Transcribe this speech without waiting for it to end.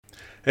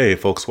Hey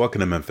folks, welcome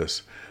to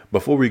Memphis.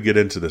 Before we get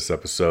into this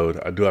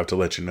episode, I do have to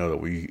let you know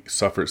that we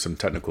suffered some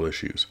technical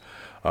issues.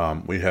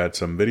 We had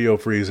some video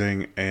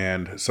freezing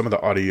and some of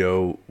the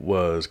audio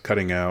was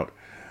cutting out.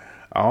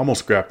 I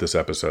almost scrapped this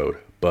episode,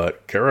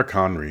 but Cara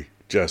Conry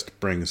just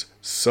brings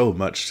so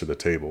much to the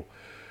table.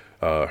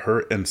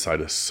 Her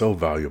insight is so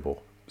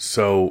valuable.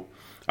 So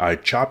I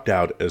chopped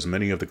out as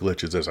many of the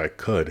glitches as I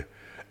could,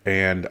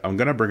 and I'm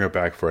going to bring her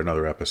back for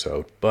another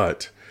episode,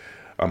 but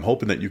I'm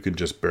hoping that you can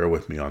just bear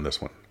with me on this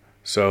one.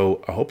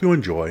 So I hope you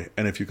enjoy,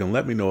 and if you can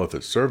let me know if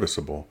it's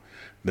serviceable,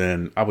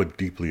 then I would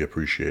deeply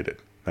appreciate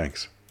it.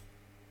 Thanks.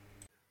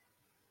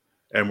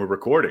 And we're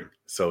recording.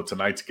 So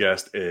tonight's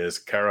guest is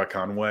Cara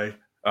Conry.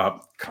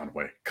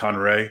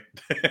 Conry.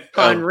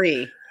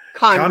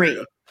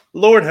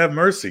 Lord have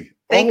mercy.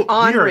 Think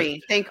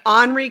Conry.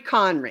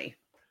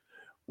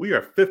 We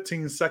are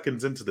 15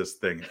 seconds into this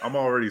thing. I'm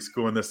already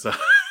screwing this up.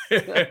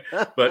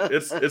 But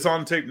it's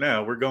on tape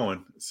now. We're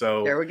going.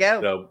 So there we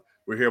go.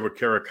 We're here with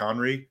Cara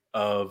Conry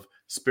of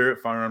Spirit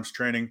Firearms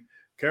Training.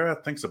 Cara,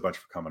 thanks a bunch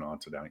for coming on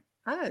tonight.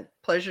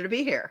 Pleasure to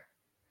be here.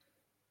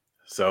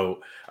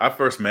 So I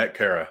first met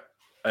Cara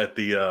at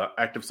the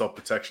Active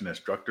Self-Protection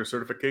Instructor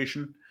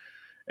certification.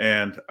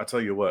 And I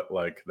tell you what,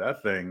 like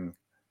that thing,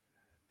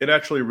 it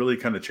actually really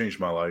kind of changed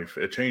my life.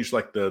 It changed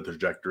like the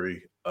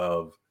trajectory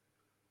of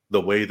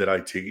the way that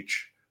I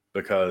teach,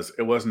 because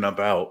it wasn't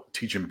about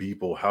teaching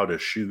people how to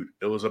shoot.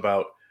 It was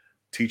about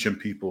teaching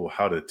people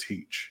how to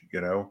teach,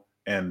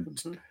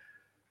 and there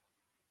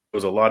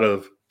was a lot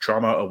of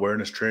trauma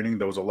awareness training.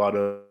 There was a lot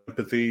of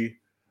empathy.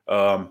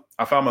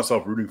 I found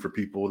myself rooting for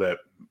people that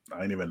I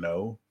didn't even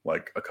know,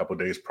 like a couple of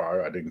days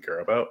prior, I didn't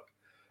care about.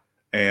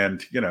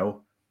 And,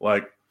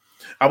 like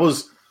I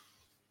was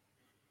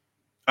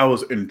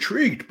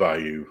intrigued by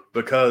you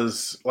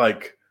because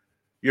like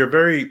you're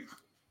very,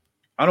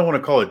 I don't want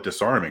to call it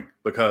disarming,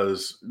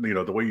 because,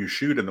 the way you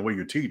shoot and the way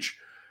you teach,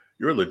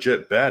 you're a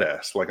legit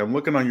badass. Like I'm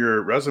looking on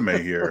your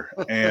resume here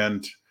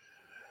and,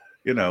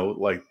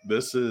 like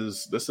this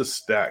is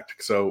stacked.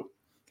 So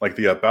like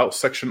the about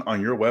section on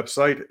your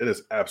website, it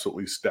is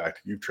absolutely stacked.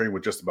 You've trained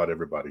with just about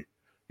everybody.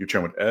 You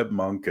trained with Ed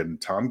Monk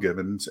and Tom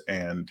Givens,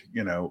 and,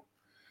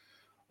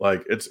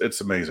 like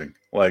it's amazing.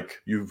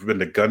 Like you've been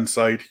to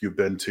Gunsight, you've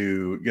been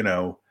to,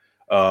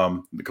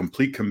 the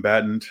Complete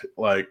Combatant,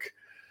 like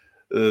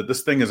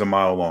this thing is a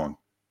mile long.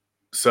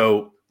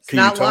 So it's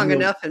not long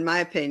enough in my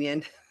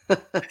opinion.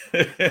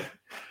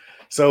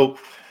 So,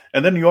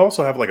 and then you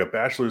also have like a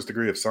bachelor's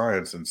degree of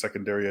science in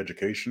secondary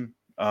education.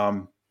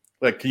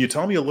 Like, can you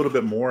tell me a little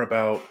bit more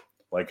about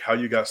like how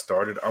you got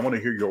started? I want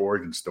to hear your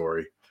origin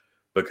story,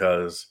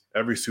 because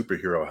every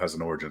superhero has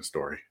an origin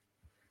story.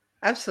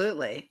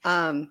 Absolutely.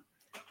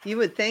 You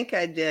would think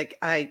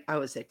I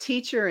was a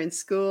teacher in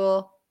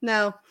school.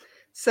 No.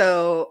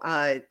 So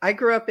I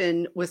grew up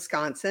in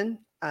Wisconsin.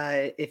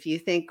 If you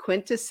think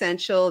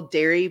quintessential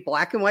dairy,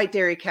 black and white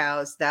dairy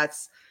cows,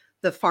 that's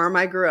the farm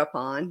I grew up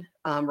on,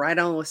 right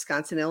on the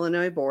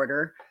Wisconsin-Illinois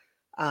border.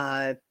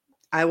 I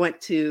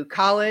went to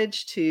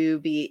college to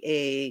be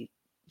a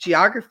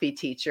geography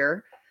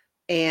teacher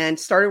and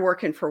started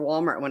working for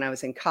Walmart when I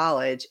was in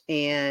college,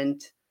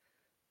 and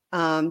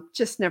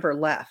just never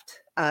left.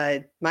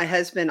 My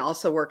husband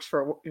also worked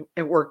for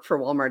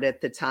Walmart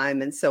at the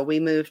time. And so we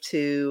moved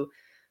to,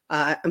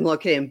 I'm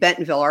located in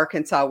Bentonville,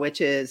 Arkansas,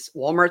 which is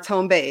Walmart's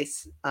home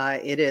base.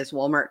 It is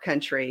Walmart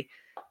country.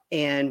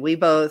 And we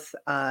both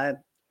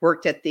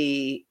worked at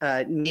the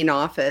main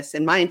office.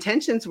 And my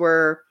intentions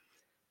were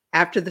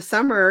after the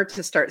summer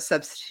to start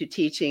substitute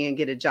teaching and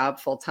get a job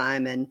full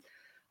time. And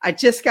I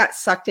just got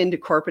sucked into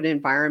corporate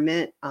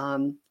environment,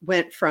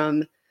 went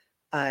from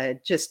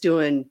just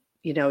doing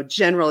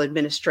general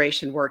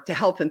administration work to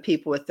helping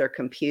people with their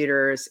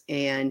computers.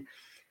 And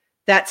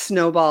that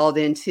snowballed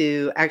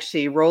into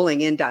actually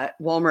rolling into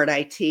Walmart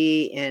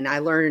IT. And I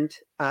learned,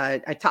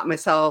 I taught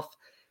myself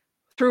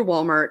through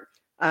Walmart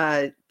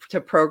to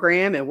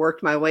program and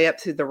worked my way up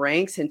through the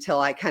ranks until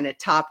I kind of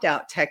topped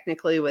out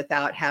technically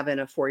without having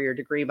a 4-year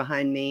degree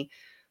behind me.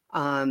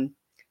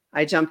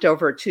 I jumped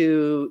over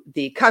to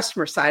the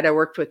customer side. I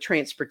worked with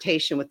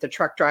transportation with the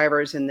truck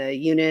drivers and the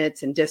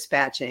units and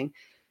dispatching,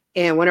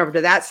 and went over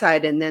to that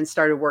side and then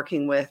started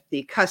working with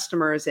the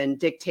customers and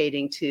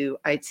dictating to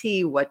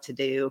IT what to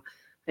do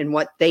and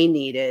what they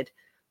needed.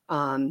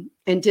 And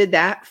did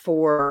that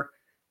for,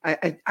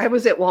 I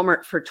was at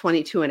Walmart for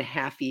 22 and a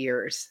half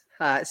years.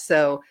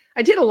 So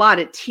I did a lot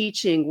of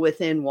teaching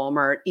within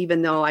Walmart,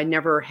 even though I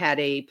never had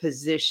a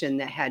position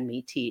that had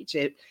me teach.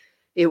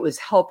 It was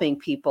helping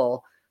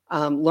people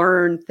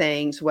learn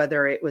things,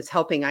 whether it was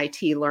helping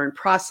IT learn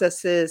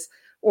processes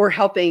or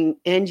helping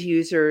end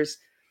users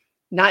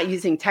not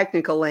using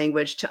technical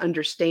language to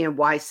understand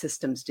why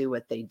systems do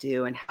what they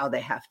do and how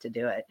they have to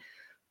do it.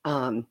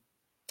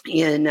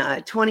 In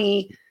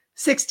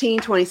 2016,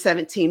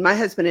 2017, my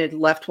husband had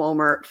left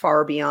Walmart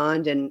far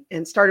beyond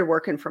and started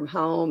working from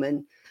home.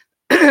 And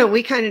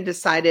we kind of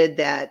decided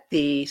that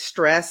the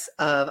stress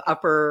of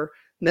upper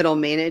middle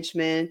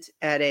management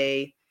at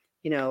a,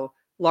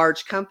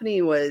 large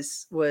company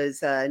was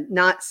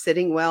not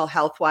sitting well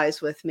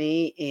health-wise with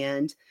me,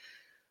 and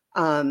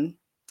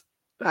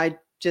I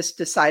just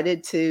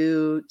decided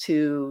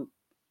to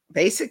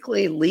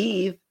basically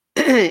leave.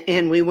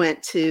 And we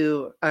went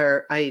to,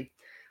 or I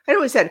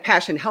always had a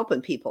passion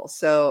helping people.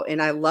 So,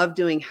 and I love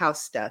doing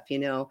house stuff.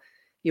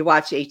 You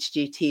watch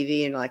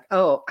HGTV and you're like,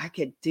 oh, I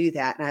could do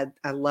that. And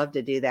I love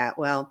to do that.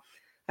 Well,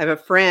 I have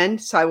a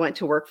friend. So I went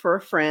to work for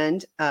a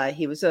friend.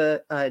 He was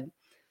a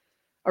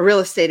real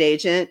estate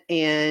agent,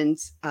 and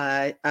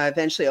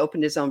eventually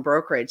opened his own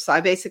brokerage. So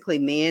I basically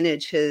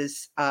manage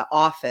his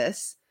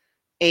office,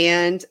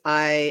 and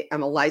I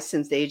am a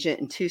licensed agent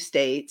in 2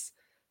 states.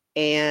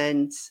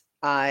 And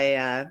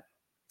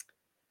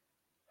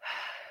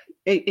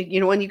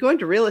when you go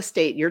into real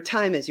estate, your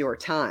time is your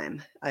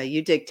time.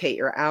 You dictate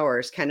your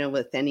hours, kind of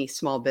with any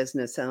small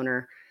business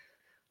owner.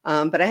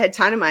 But I had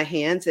time in my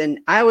hands, and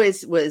I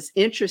always was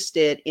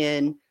interested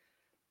in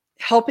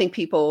helping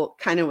people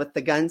kind of with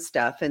the gun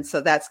stuff. And so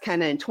that's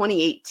kind of in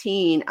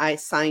 2018, I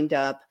signed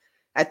up.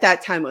 At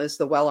that time, it was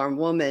the Well-Armed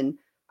Woman.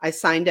 I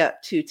signed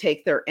up to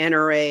take their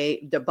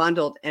NRA, the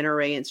bundled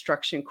NRA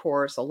instruction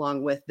course,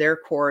 along with their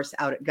course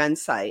out at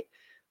Gunsight.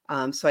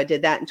 So I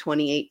did that in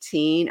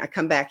 2018. I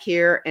come back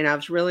here, and I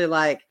was really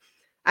like,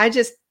 I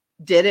just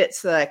did it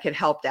so that I could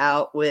help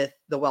out with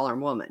the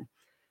Well-Armed Woman,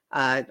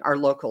 our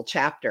local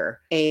chapter.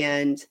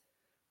 And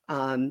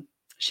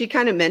she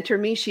kind of mentored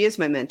me. She is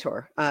my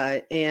mentor,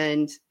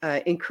 and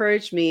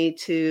encouraged me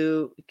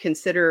to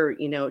consider,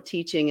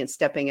 teaching and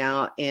stepping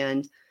out,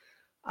 and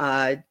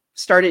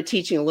started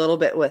teaching a little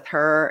bit with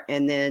her,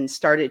 and then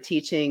started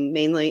teaching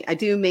I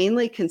do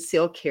mainly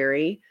concealed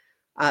carry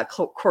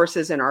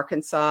courses in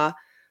Arkansas.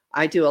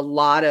 I do a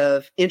lot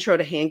of intro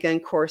to handgun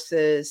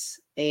courses,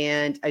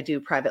 and I do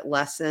private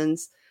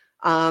lessons,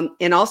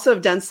 and also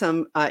have done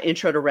some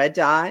intro to red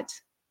dot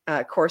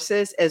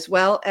courses, as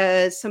well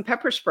as some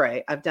pepper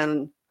spray. I've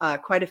done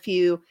quite a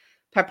few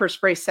pepper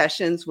spray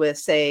sessions with,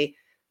 say,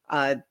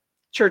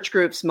 church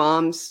groups,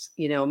 Mom's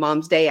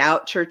Day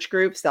Out church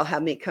groups. They'll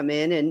have me come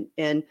in,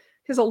 and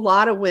because a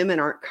lot of women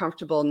aren't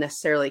comfortable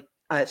necessarily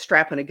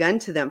strapping a gun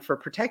to them for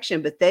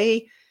protection, but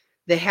they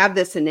have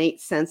this innate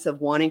sense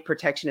of wanting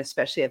protection,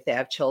 especially if they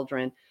have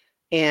children.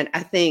 And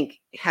I think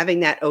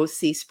having that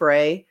OC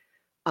spray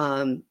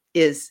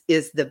is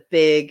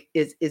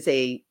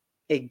a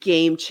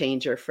game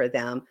changer for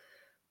them.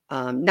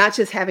 Not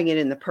just having it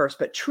in the purse,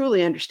 but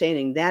truly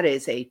understanding that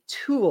is a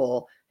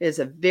tool, is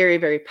a very,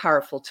 very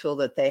powerful tool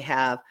that they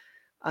have,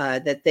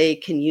 that they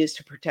can use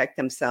to protect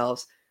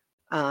themselves.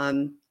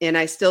 And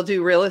I still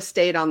do real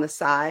estate on the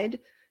side.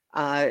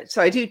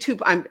 So I do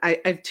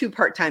I have 2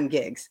 part-time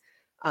gigs.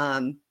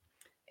 And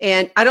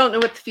I don't know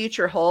what the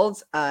future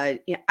holds. I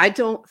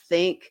don't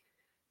think,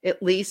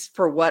 at least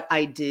for what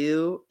I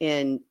do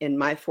in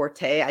my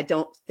forte, I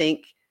don't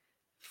think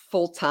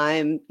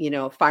full-time,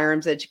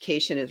 firearms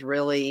education is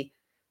really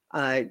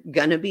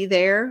gonna be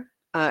there.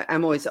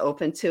 I'm always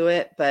open to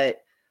it,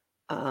 but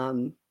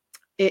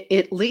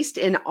at least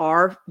in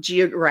our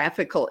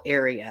geographical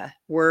area,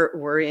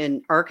 we're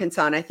in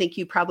Arkansas, and I think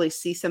you probably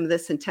see some of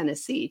this in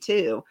Tennessee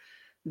too,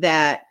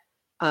 that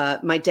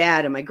my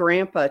dad and my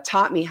grandpa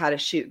taught me how to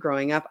shoot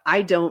growing up.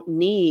 I don't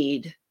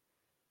need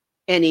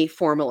any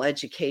formal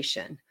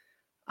education.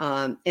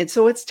 And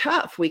so it's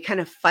tough. We kind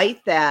of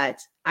fight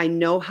that. I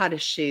know how to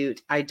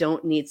shoot. I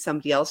don't need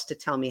somebody else to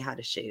tell me how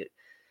to shoot.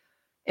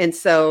 And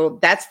so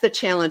that's the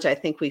challenge I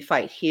think we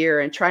fight here,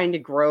 and trying to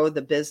grow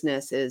the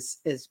business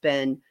has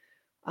been,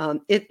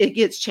 it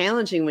gets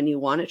challenging when you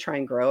want to try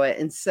and grow it.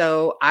 And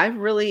so I've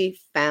really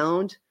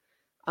found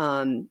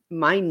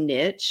my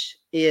niche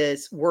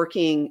is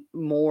working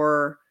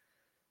more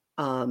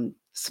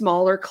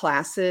smaller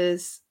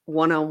classes,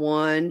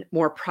 one-on-one,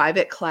 more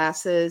private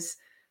classes.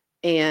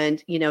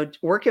 And,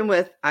 working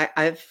with,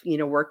 I've,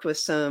 worked with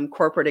some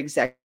corporate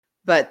executives,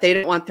 but they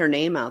don't want their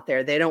name out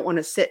there. They don't want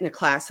to sit in a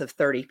class of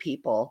 30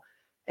 people.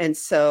 And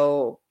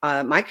so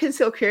my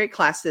concealed carry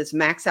classes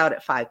max out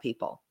at 5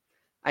 people.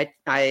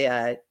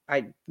 I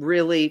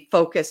really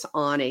focus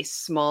on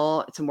it's a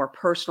more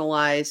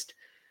personalized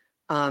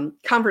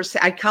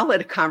conversation. I call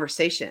it a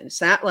conversation.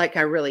 It's not like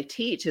I really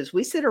teach. Is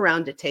we sit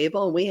around a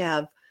table and we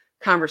have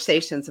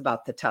conversations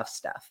about the tough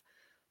stuff.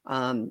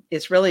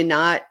 It's really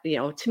not,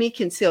 to me,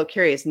 concealed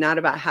carry is not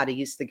about how to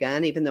use the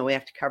gun, even though we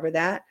have to cover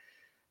that.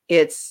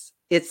 It's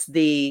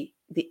the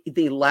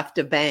left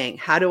of bang.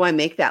 How do I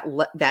make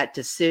that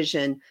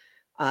decision?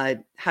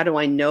 How do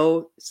I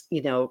know,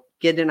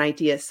 get an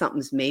idea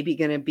something's maybe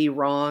going to be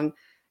wrong?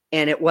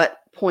 And at what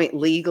point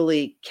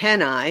legally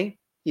can I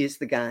use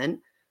the gun?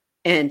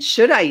 And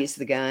should I use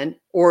the gun?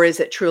 Or is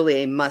it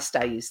truly a must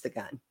I use the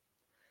gun?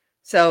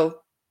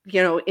 So,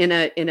 in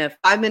a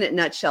 5-minute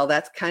nutshell,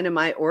 that's kind of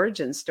my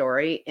origin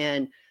story.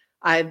 And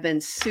I've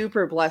been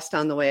super blessed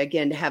on the way,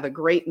 again, to have a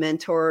great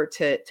mentor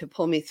to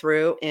pull me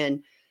through.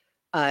 And,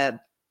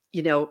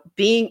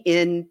 being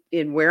in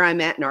where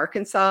I'm at in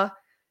Arkansas,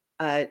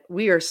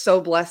 we are so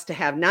blessed to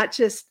have not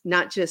just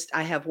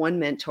I have one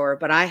mentor,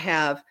 but I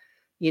have,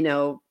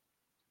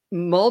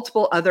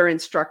 multiple other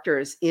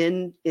instructors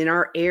in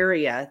our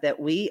area that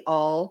we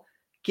all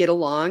get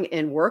along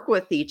and work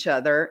with each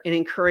other and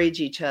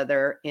encourage each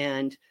other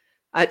and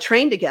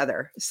train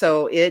together.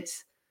 So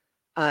it's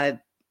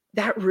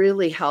that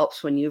really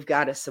helps when you've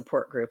got a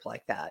support group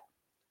like that.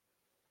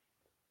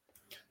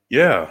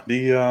 Yeah,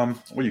 the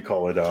what do you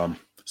call it?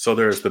 So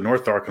there's the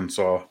Northwest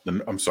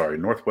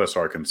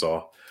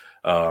Arkansas.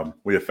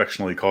 We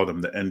affectionately call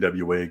them the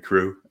NWA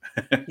crew.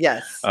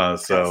 Yes.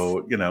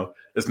 So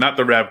it's not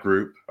the rap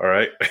group, all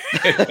right.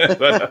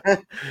 but,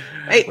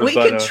 hey, we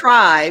could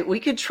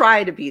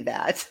try to be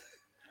that.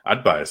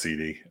 I'd buy a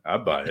CD.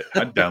 I'd buy it.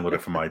 I'd download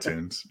it from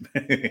iTunes.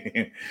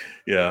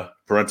 Yeah,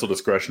 parental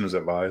discretion is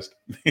advised.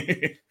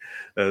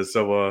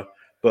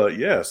 But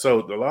yeah, so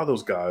a lot of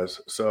those guys.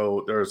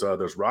 So there's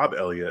Rob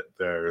Elliott,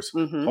 there's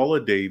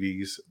Paula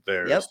Davies,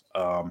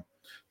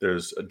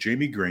 there's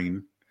Jamie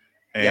Green,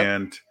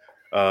 and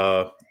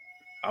I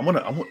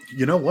want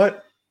you know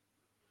what?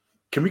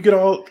 Can we get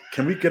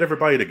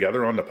everybody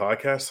together on the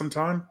podcast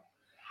sometime?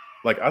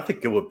 Like I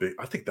think that would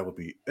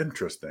be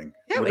interesting.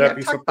 Yeah, would we have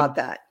to talk about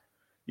that.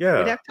 Yeah,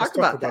 we'd have to talk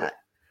about that.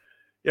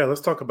 Yeah,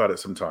 let's talk about it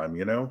sometime,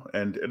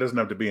 and it doesn't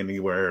have to be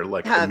anywhere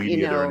like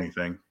immediate or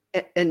anything.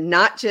 And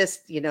not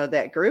just,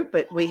 that group,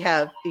 but we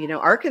have,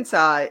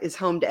 Arkansas is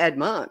home to Ed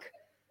Monk.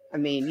 I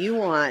mean, you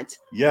want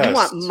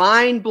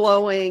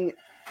mind-blowing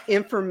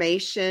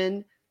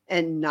information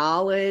and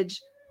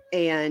knowledge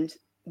and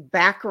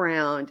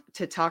background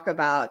to talk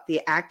about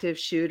the active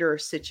shooter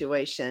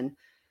situation.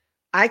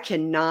 I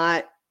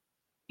cannot,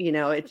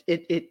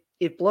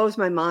 it blows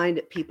my mind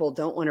that people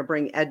don't want to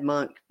bring Ed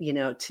Monk,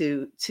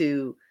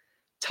 to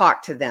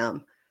talk to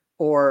them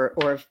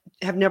or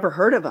have never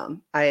heard of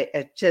him.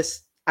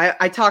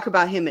 I talk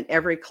about him in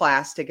every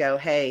class to go,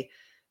 hey,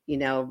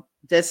 if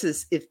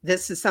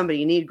this is somebody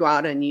you need to go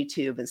out on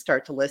YouTube and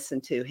start to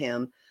listen to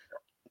him,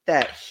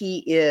 that he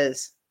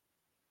is,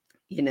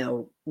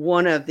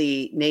 one of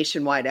the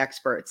nationwide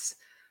experts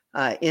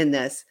in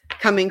this,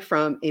 coming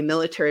from a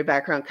military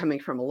background, coming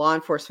from a law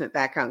enforcement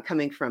background,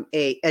 coming from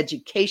a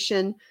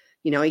education,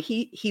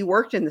 he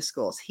worked in the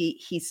schools.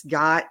 He's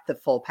got the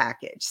full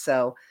package.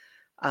 So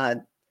I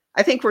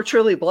think we're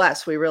truly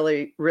blessed. We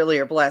really, really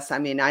are blessed. I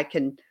mean, I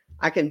can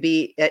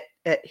be at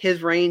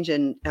his range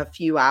in a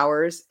few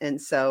hours.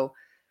 And so,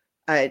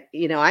 I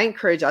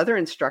encourage other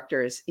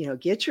instructors,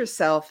 get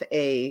yourself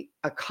a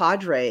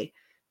cadre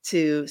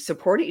to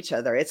support each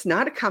other. It's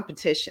not a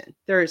competition.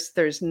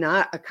 There's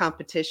not a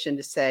competition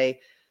to say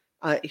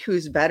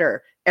who's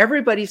better.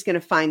 Everybody's going to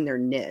find their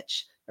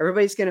niche.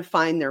 Everybody's going to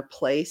find their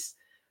place.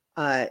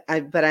 But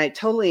I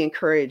totally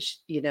encourage,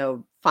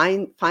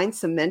 find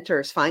some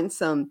mentors, find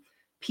some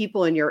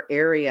people in your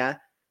area.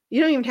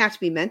 You don't even have to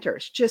be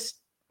mentors. Just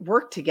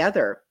work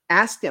together.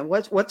 Ask them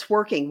what's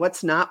working,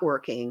 what's not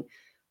working,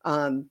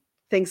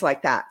 things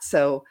like that.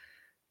 So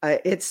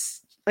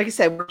it's, like I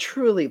said, we're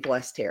truly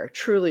blessed here,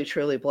 truly,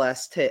 truly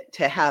blessed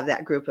to have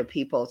that group of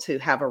people to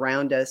have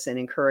around us and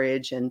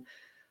encourage. And,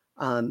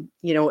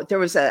 there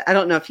was I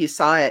don't know if you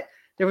saw it,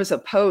 there was a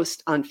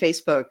post on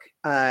Facebook,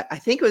 I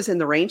think it was in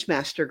the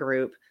Rangemaster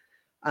group,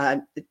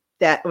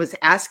 that was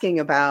asking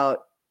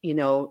about,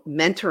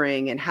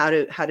 mentoring and how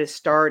to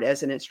start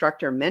as an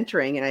instructor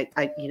mentoring. And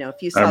I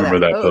if you saw I remember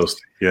that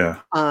post. Yeah.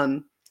 How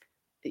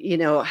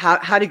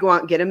to go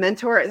out and get a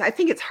mentor. I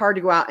think it's hard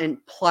to go out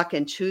and pluck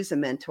and choose a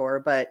mentor,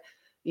 but,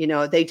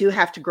 they do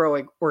have to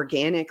grow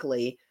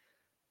organically.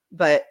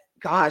 But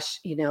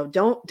gosh,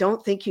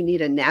 don't think you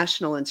need a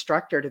national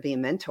instructor to be a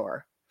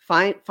mentor.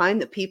 Find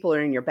the people that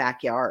are in your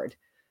backyard.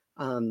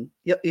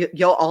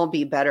 You'll all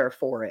be better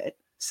for it.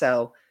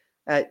 So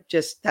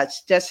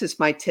that's just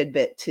my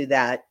tidbit to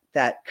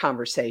that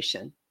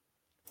conversation.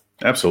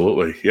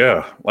 Absolutely.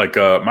 Yeah. Like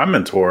my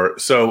mentor.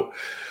 So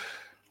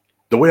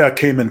the way I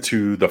came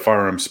into the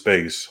firearm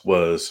space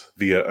was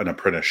via an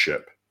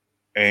apprenticeship.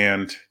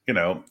 And,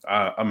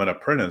 I'm an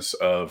apprentice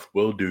of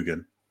Will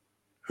Dugan,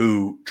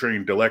 who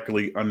trained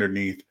directly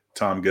underneath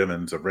Tom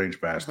Gibbons of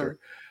Rangemaster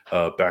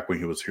back when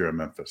he was here in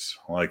Memphis.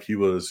 Like he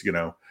was, he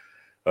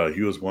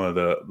was one of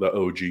the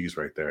OGs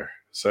right there.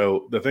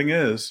 So the thing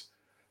is,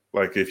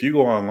 like if you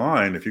go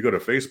online, if you go to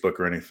Facebook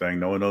or anything,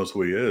 no one knows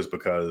who he is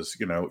because,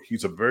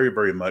 he's a very,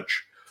 very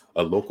much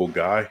a local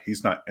guy.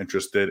 He's not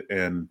interested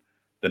in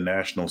the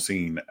national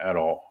scene at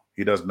all.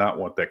 He does not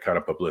want that kind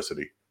of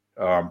publicity.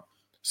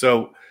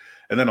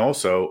 And then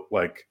also,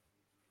 like,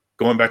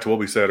 going back to what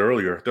we said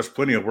earlier, there's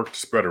plenty of work to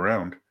spread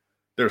around.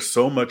 There's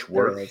so much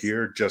work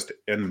here just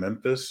in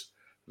Memphis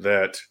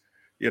that,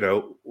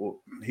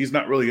 he's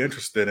not really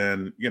interested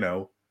in,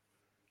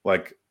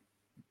 like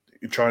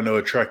trying to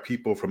attract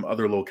people from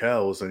other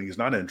locales. And he's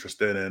not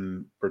interested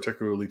in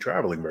particularly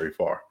traveling very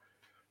far.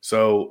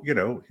 So,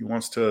 he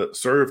wants to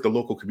serve the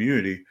local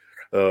community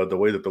the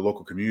way that the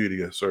local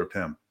community has served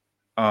him.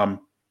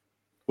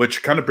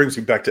 Which kind of brings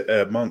me back to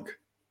Ed Monk,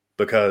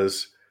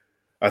 because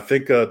I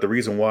think the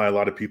reason why a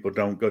lot of people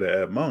don't go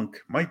to Ed Monk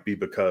might be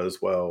because,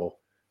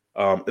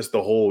 it's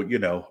the whole,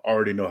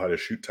 already know how to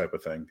shoot type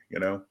of thing,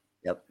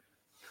 Yep.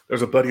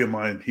 There's a buddy of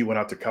mine, he went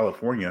out to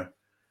California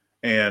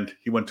and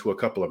he went to a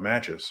couple of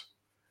matches,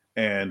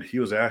 and he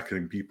was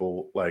asking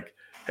people like,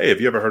 "Hey,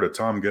 have you ever heard of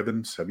Tom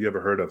Gibbons? Have you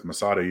ever heard of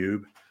Masad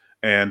Ayub?"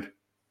 And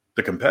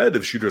the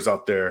competitive shooters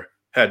out there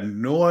had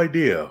no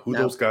idea who No.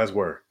 those guys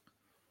were.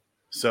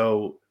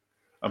 So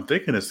I'm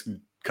thinking it's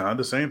kind of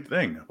the same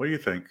thing. What do you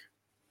think?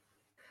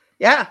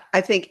 Yeah,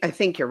 I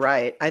think you're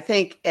right. I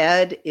think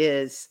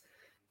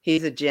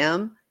he's a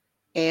gem.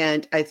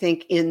 And I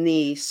think in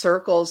the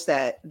circles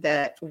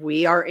that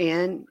we are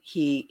in,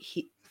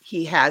 he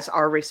has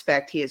our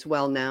respect. He is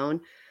well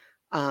known.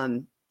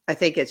 I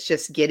think it's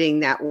just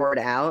getting that word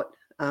out.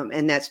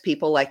 And that's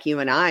people like you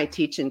and I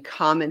teaching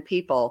common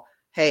people,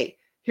 hey,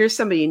 here's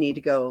somebody you need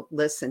to go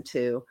listen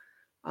to.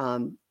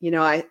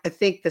 I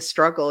think the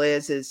struggle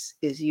is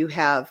you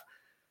have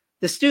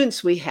the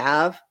students we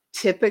have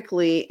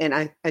typically,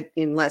 and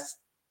unless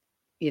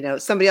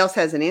somebody else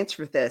has an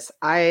answer for this,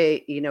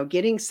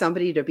 getting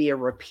somebody to be a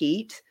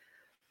repeat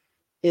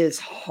is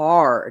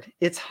hard.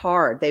 It's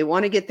hard. They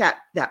want to get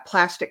that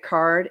plastic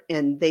card,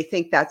 and they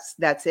think that's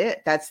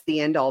it. That's the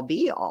end all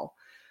be all.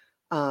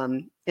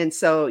 And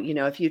so,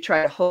 if you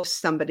try to host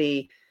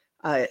somebody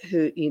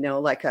who,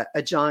 like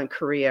a John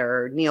Correa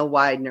or Neil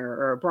Widener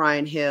or a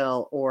Brian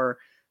Hill or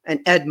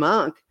an Ed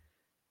Monk,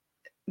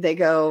 they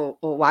go,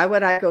 well, why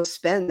would I go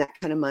spend that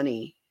kind of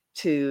money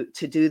to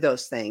do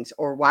those things?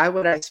 Or why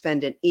would I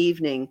spend an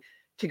evening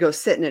to go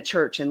sit in a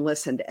church and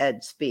listen to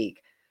Ed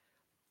speak?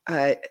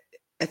 I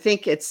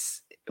think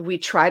we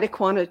try to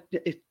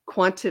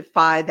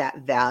quantify that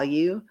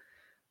value.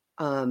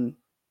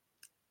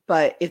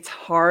 But it's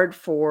hard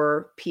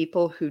for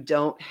people who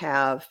don't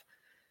have,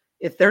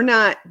 if they're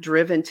not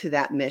driven to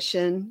that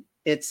mission,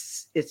 it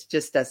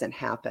just doesn't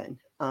happen.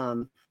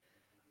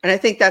 And I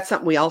think that's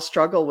something we all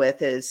struggle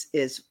with is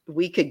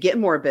we could get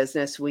more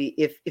business.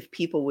 If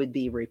people would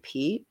be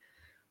repeat,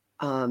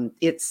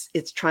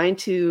 it's trying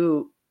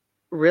to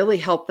really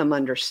help them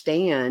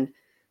understand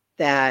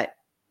that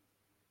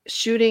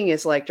shooting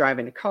is like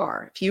driving a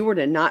car. If you were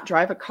to not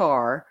drive a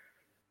car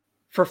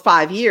for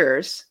 5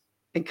 years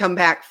and come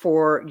back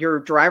for your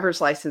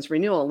driver's license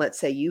renewal, let's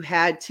say you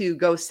had to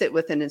go sit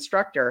with an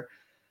instructor,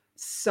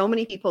 so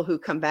many people who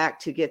come back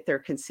to get their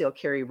concealed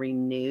carry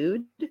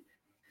renewed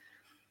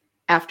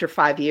after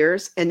 5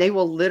 years, and they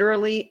will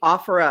literally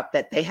offer up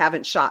that they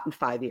haven't shot in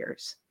 5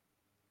 years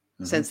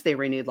since they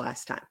renewed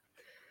last time.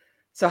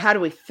 So how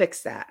do we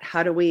fix that?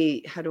 How do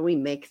we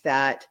make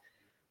that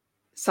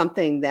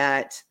something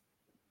that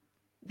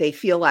they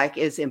feel like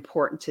is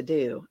important to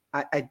do?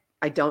 I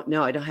don't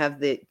know. I don't have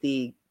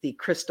the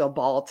crystal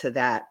ball to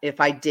that.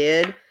 If I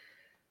did,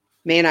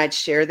 man, I'd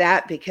share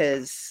that,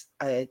 because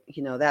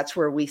that's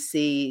where we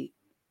see,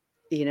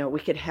 we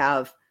could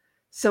have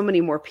so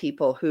many more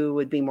people who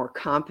would be more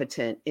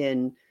competent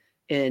in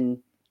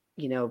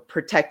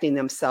protecting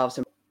themselves.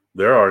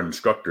 There are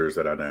instructors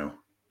that I know,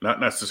 not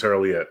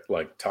necessarily at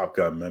like Top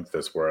Gun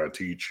Memphis where I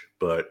teach,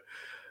 but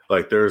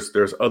like there's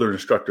other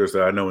instructors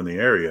that I know in the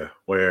area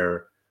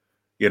where,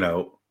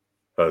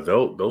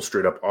 they'll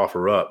straight up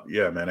offer up,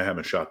 yeah, man, I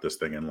haven't shot this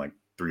thing in like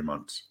 3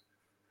 months.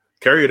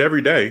 Carry it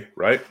every day,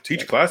 right?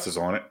 Teach classes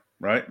on it,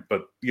 right?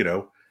 But,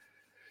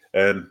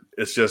 and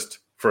it's just,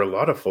 for a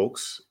lot of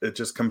folks, it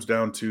just comes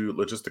down to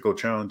logistical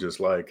challenges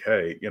like,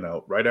 hey,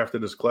 right after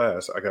this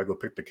class, I got to go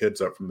pick the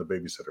kids up from the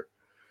babysitter.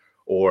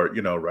 Or,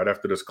 right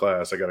after this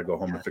class, I got to go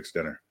home and fix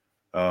dinner.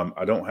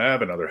 I don't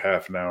have another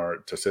half an hour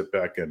to sit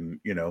back and,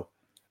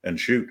 and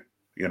shoot,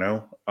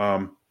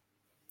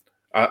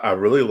 I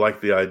really like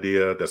the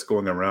idea that's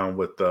going around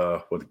with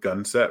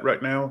gun set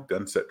right now,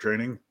 gun set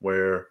training,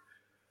 where,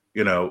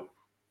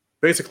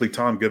 basically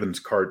Tom Gibbons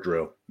card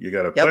drill. You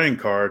got a playing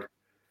card,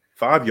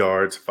 5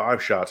 yards,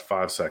 5 shots,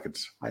 5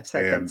 seconds. 5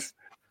 seconds.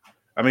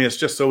 And I mean, it's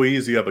just so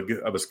easy of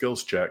a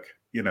skills check,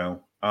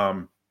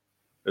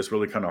 it's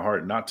really kind of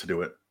hard not to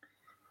do it.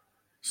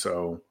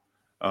 So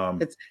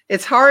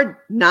it's hard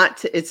not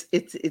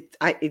to,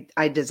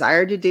 I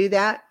desire to do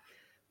that.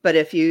 But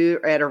if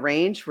you're at a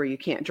range where you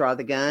can't draw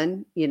the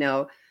gun,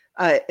 and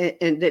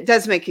it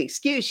does make an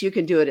excuse, you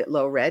can do it at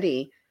low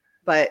ready,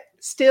 but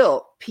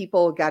still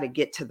people got to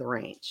get to the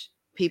range.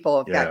 People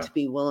have got to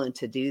be willing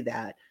to do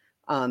that.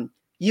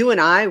 You and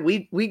I,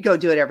 we go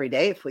do it every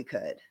day if we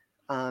could.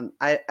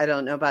 I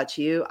don't know about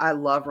you. I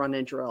love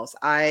running drills.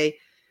 I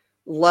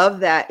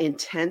love that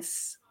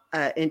intensity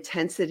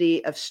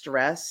of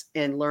stress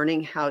and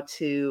learning how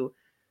to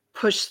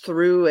push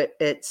through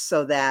it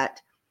so that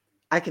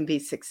I can be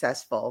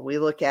successful. We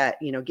look at,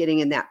 getting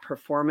in that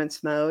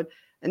performance mode.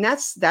 And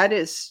that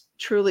is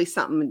truly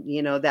something,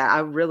 that I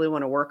really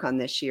want to work on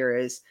this year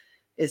is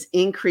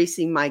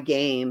increasing my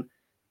game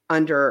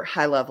under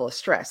high level of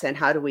stress. And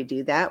how do we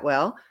do that?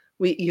 Well,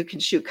 you can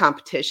shoot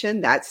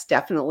competition. That's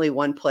definitely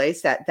one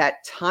place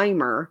that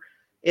timer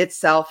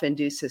itself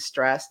induces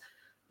stress.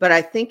 But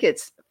I think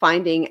it's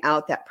finding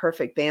out that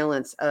perfect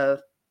balance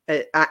of,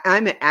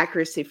 I'm an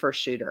accuracy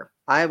first shooter.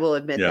 I will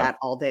admit that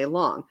all day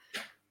long.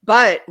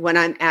 But when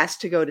I'm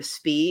asked to go to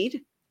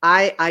speed,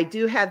 I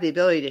do have the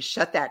ability to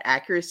shut that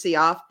accuracy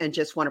off and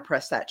just want to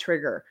press that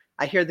trigger.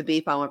 I hear the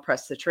beep, I want to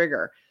press the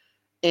trigger.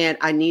 And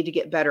I need to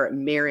get better at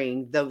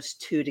marrying those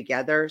two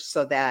together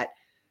so that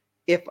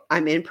if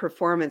I'm in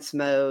performance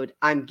mode,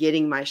 I'm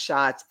getting my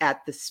shots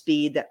at the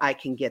speed that I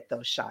can get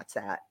those shots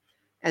at.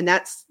 And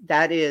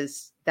that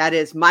is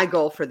my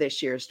goal for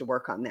this year, is to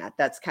work on that.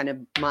 That's kind of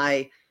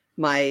my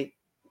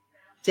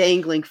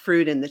dangling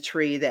fruit in the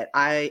tree, that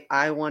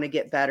I want to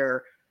get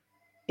better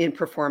in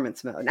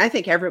performance mode. And I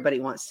think everybody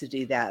wants to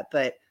do that,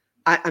 but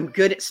I'm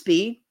good at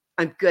speed.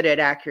 I'm good at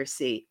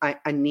accuracy.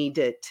 I need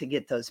to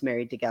get those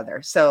married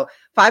together. So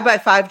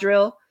 5x5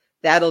 drill,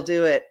 that'll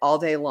do it all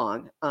day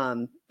long.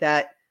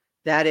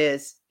 That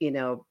is,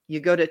 you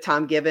go to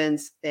Tom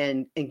Gibbons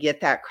and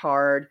get that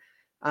card.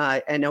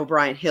 I know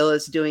Brian Hill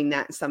is doing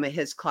that in some of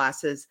his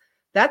classes.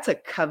 That's a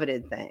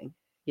coveted thing.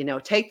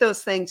 Take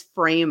those things,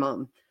 frame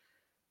them.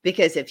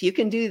 Because if you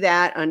can do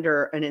that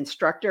under an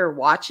instructor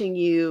watching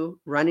you,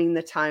 running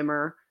the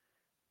timer,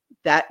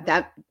 that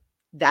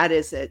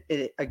is a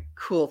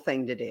cool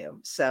thing to do.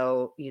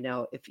 So,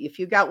 if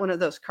you got one of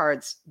those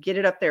cards, get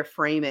it up there,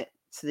 frame it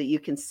so that you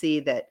can see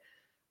that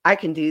I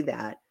can do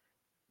that.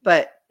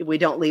 But we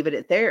don't leave it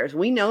at theirs.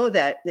 We know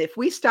that if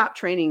we stop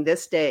training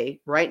this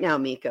day, right now,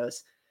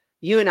 Mikos,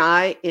 you and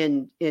I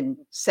in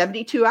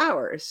 72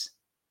 hours,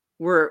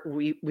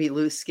 we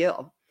lose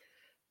skill.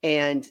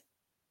 And,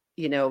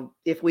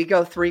 if we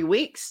go 3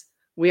 weeks,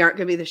 we aren't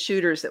going to be the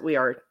shooters that we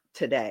are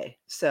today.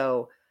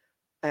 So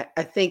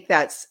I think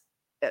that's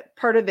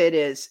part of it,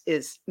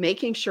 is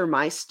making sure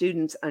my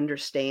students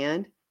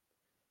understand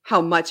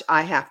how much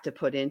I have to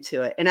put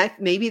into it. And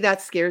maybe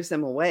that scares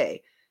them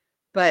away.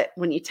 But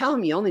when you tell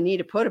them you only need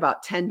to put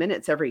about 10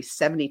 minutes every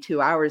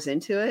 72 hours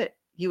into it,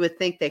 you would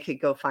think they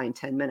could go find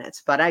 10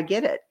 minutes. But I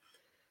get it.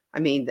 I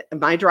mean,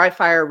 my dry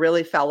fire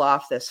really fell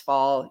off this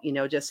fall.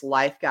 Just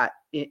life got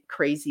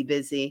crazy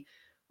busy.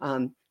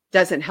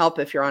 Doesn't help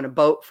if you're on a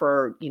boat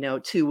for,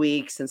 2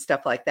 weeks and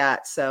stuff like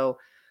that. So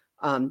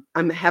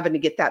I'm having to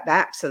get that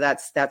back. So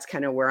that's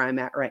kind of where I'm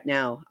at right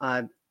now.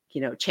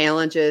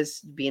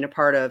 Challenges, being a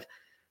part of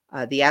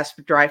the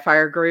Asp Dry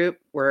Fire group,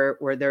 where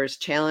there's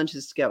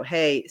challenges to go,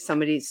 hey,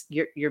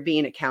 you're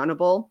being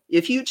accountable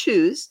if you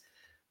choose.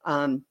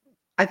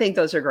 I think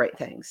those are great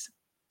things.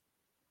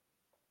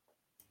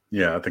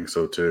 Yeah, I think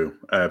so too.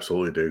 I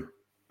absolutely do.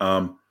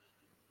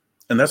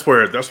 And that's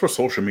where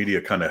social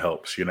media kind of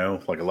helps,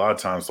 like a lot of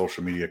times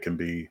social media can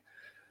be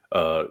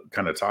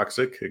kind of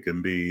toxic. It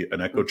can be an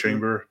echo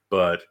chamber,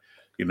 but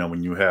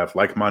when you have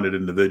like-minded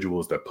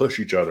individuals that push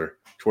each other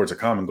towards a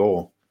common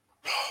goal,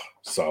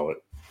 solid,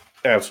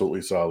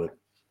 absolutely solid.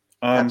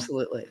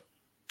 Absolutely.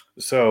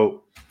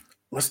 So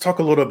let's talk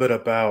a little bit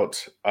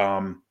about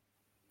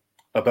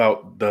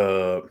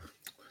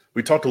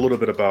we talked a little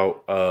bit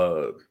about,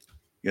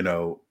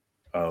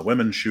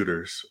 women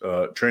shooters,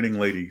 training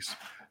ladies,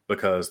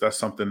 because that's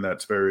something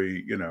that's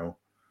very,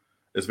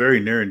 is very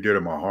near and dear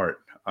to my heart.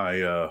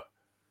 I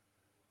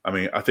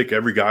mean, I think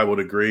every guy would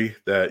agree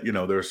that,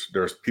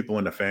 there's people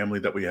in the family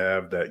that we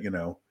have that,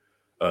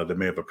 that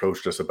may have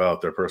approached us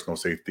about their personal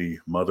safety,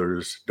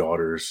 mothers,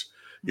 daughters,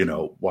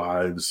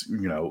 wives,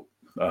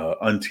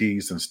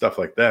 aunties and stuff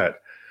like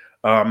that.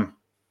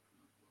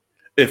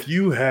 If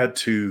you had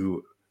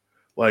to,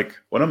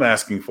 what I'm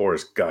asking for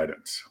is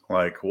guidance.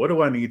 What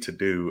do I need to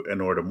do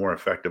in order to more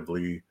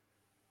effectively,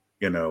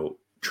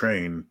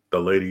 train the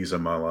ladies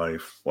in my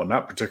life? Well,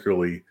 not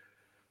particularly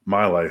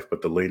my life,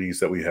 but the ladies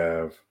that we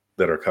have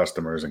that are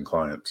customers and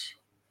clients.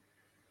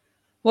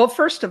 Well,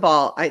 first of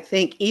all, I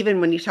think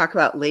even when you talk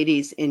about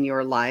ladies in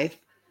your life,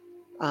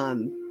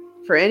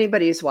 for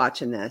anybody who's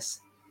watching this,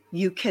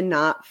 you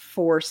cannot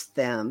force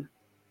them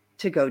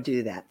to go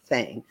do that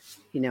thing.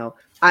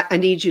 I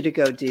need you to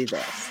go do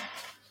this.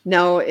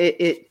 No,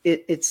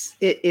 it's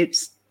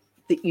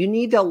that you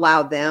need to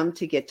allow them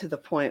to get to the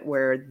point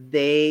where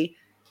they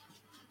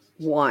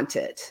want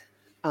it.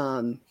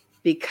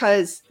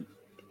 Because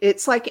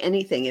it's like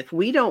anything. If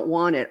we don't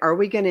want it, are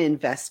we going to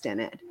invest in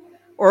it?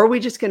 Or are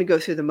we just going to go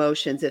through the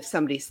motions if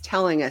somebody's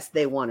telling us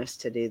they want us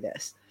to do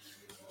this?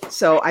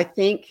 So I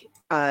think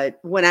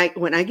when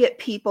I get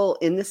people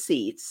in the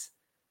seats,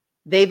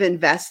 they've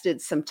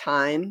invested some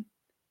time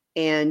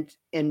and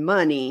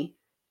money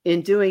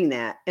in doing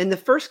that. And the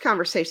first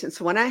conversation,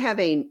 so when I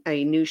have a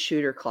new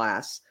shooter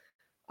class,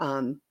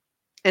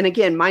 and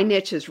again, my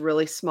niche is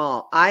really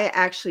small. I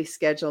actually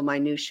schedule my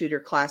new shooter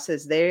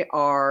classes. They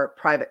are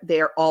private. They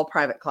are all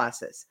private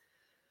classes.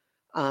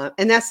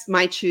 And that's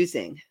my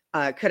choosing.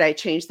 Could I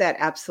change that?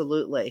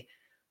 Absolutely.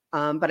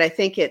 But I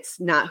think it's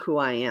not who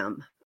I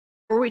am.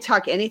 Before we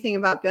talk anything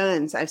about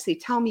guns, I say,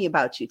 tell me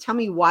about you. Tell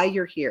me why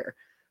you're here.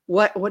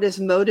 What has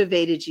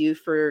motivated you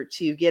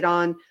to get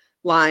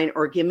online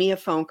or give me a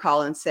phone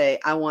call and say,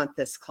 I want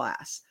this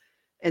class.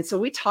 And so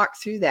we talk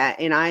through that.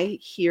 And I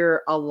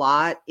hear a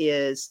lot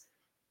is,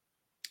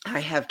 I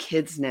have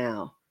kids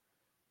now.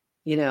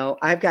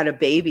 I've got a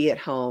baby at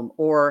home,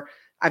 or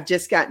I've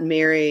just gotten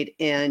married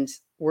and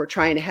we're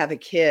trying to have a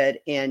kid.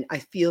 And I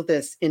feel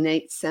this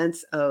innate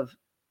sense of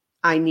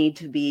I need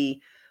to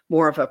be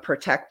more of a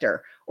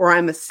protector, or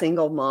I'm a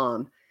single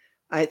mom.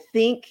 I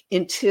think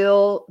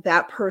until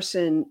that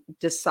person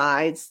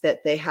decides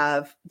that they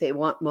have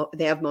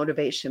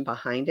motivation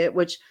behind it,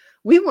 which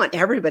we want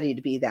everybody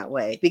to be that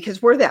way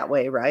because we're that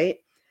way, right?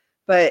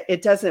 But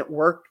it doesn't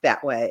work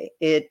that way.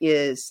 It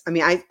is, I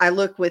mean, I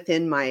look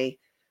within my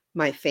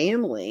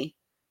family,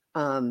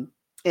 and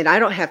I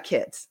don't have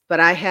kids, but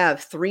I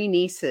have 3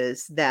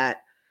 nieces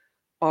that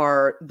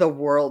are the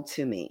world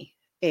to me.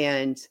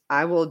 And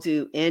I will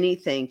do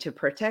anything to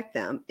protect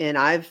them. And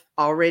I've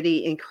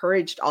already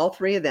encouraged all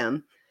 3 of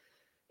them,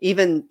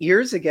 even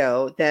years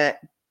ago,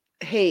 that,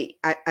 hey,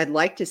 I'd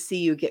like to see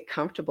you get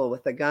comfortable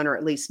with a gun or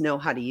at least know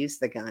how to use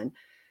the gun.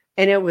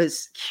 And it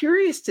was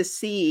curious to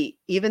see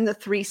even the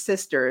 3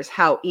 sisters,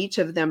 how each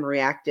of them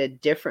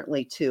reacted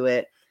differently to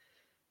it.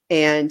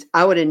 And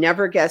I would have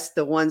never guessed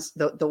the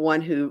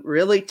one who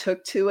really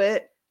took to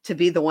it to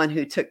be the one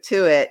who took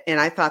to it. And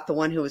I thought the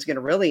one who was going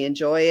to really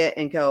enjoy it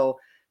and go,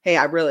 hey,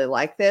 I really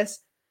like this,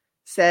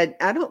 said,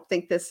 I don't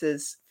think this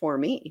is for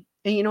me.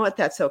 And you know what?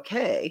 That's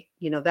okay.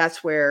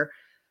 That's where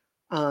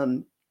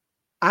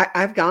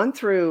I've gone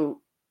through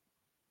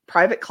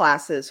private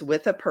classes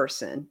with a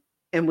person,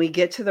 and we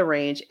get to the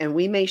range and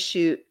we may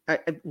shoot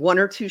 1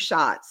 or 2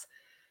 shots.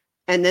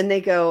 And then they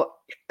go,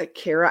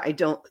 Cara, I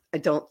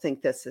don't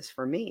think this is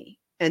for me.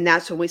 And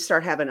that's when we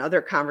start having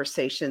other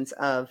conversations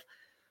of,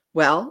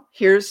 well,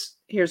 here's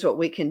what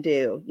we can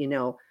do.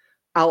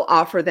 I'll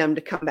offer them to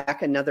come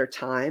back another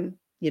time.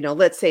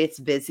 Let's say it's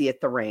busy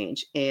at the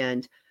range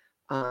and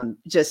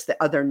just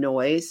the other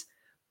noise.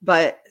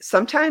 But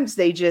sometimes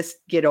they just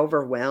get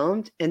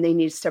overwhelmed and they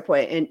need to step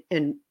away.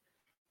 And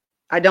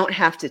I don't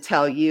have to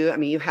tell you, I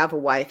mean, you have a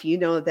wife,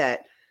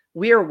 that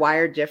we are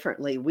wired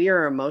differently. We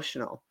are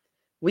emotional.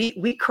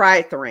 We cry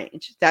at the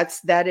range.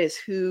 That is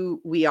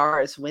who we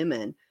are as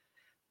women.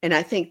 And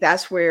I think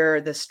that's where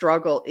the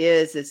struggle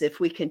is if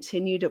we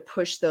continue to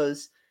push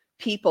those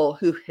people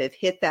who have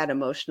hit that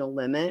emotional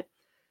limit,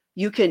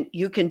 you can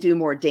do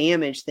more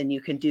damage than you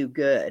can do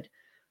good.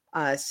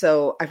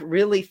 So I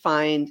really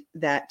find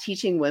that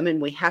teaching women,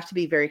 we have to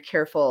be very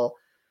careful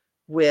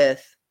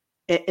with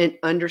and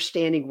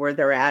understanding where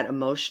they're at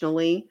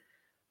emotionally,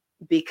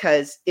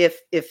 because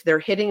if they're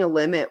hitting a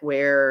limit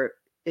where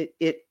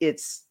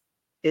it's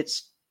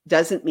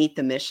doesn't meet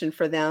the mission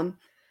for them,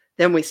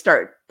 then we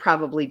start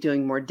probably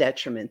doing more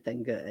detriment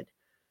than good.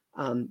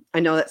 I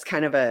know that's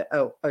kind of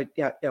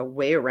a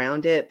way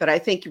around it, but I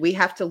think we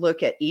have to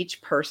look at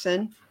each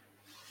person,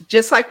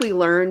 just like we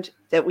learned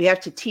that we have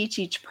to teach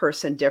each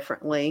person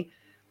differently.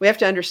 We have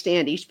to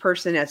understand each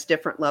person has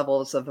different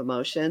levels of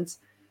emotions.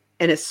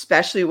 And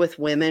especially with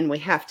women, we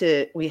have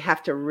to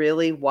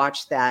really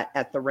watch that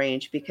at the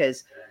range,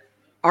 because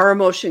our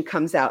emotion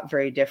comes out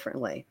very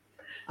differently.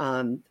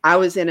 I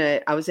was in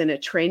a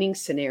training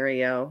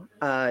scenario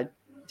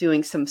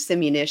doing some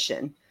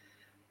simunition,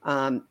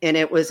 and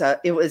it was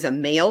a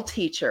male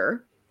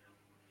teacher,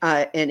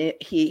 and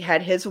he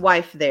had his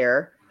wife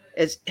there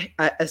as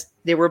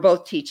they were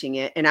both teaching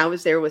it, and I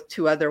was there with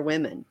 2 other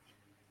women,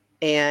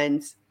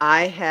 and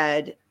I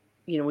had,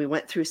 we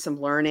went through some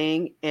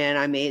learning, and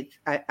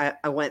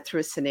I went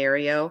through a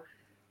scenario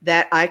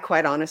that I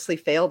quite honestly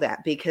failed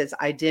at because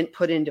I didn't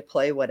put into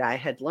play what I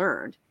had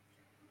learned.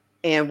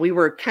 And we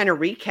were kind of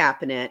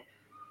recapping it.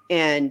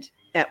 And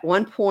at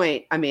one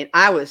point, I mean,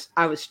 I was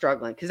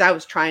struggling because I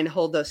was trying to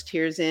hold those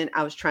tears in.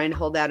 I was trying to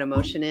hold that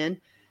emotion in.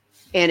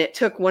 And it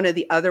took one of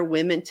the other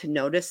women to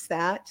notice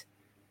that.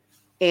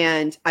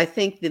 And I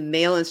think the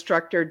male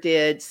instructor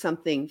did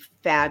something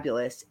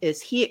fabulous,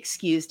 is he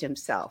excused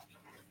himself.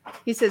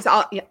 He says,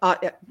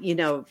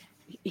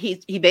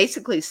 he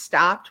basically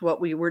stopped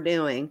what we were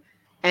doing,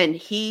 and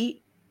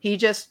he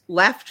just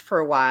left for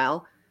a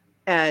while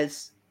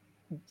as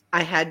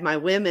I had my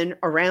women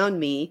around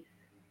me,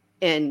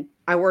 and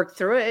I worked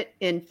through it.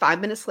 And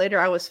 5 minutes later,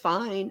 I was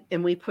fine,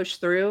 and we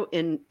pushed through,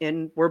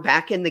 and we're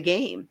back in the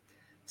game.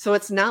 So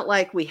it's not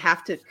like we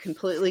have to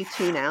completely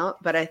tune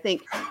out, but I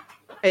think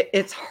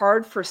it's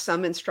hard for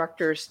some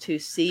instructors to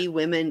see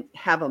women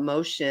have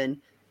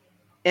emotion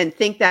and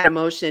think that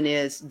emotion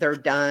is they're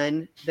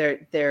done,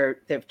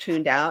 they've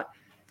tuned out.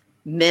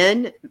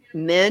 Men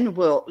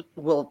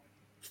will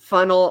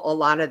funnel a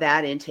lot of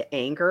that into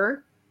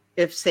anger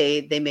if,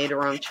 say, they made a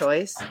wrong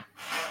choice.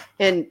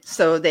 And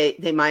so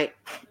they might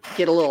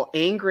get a little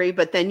angry,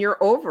 but then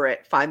you're over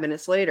it 5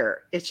 minutes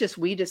later. It's just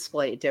we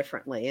display it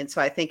differently. And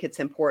so I think it's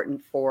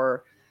important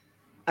for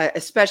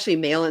especially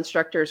male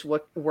instructors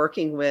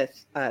working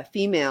with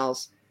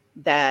females,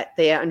 that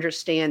they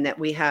understand that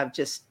we have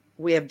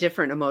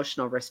different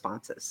emotional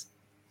responses.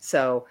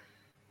 So,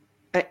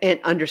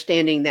 and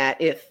understanding that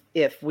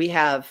if we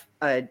have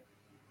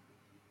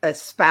a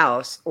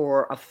spouse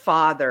or a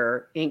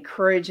father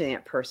encouraging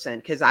that person,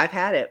 because I've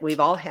had it, we've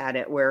all had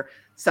it, where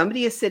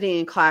somebody is sitting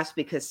in class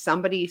because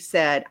somebody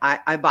said,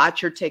 I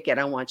bought your ticket,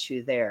 I want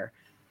you there.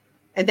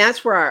 And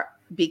that's where,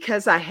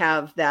 because I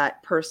have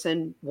that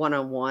person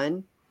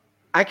one-on-one,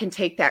 I can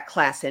take that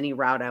class any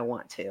route I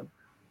want to.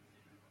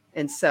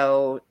 And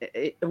so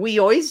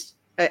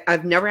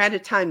I've never had a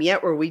time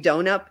yet where we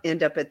don't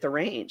end up at the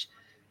range.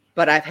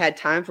 But I've had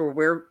times where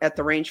we're at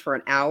the range for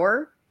an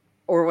hour,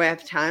 or we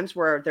have times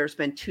where there's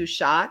been 2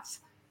 shots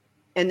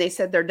and they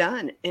said they're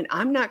done. And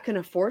I'm not going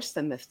to force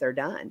them if they're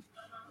done.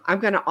 I'm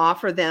going to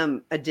offer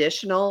them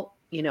additional,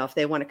 if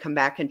they want to come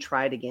back and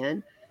try it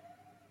again.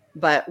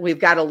 But we've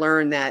got to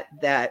learn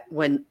that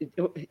when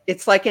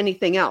it's like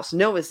anything else,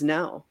 no is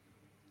no.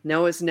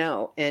 No is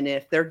no. And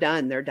if they're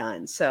done, they're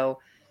done. So,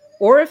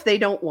 or if they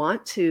don't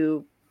want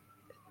to,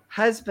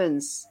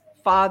 husbands,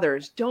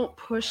 fathers, don't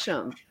push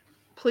them.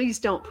 Please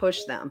don't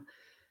push them.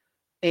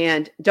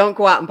 And don't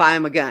go out and buy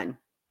them a gun.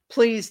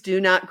 Please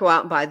do not go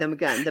out and buy them a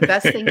gun. The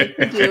best thing you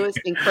can do is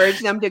encourage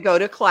them to go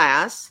to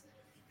class.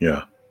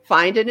 Yeah.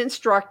 Find an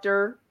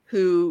instructor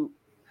who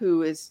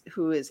is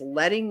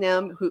letting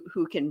them,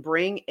 who can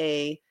bring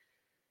a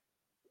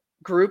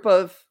group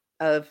of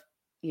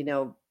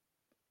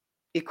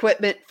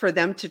equipment for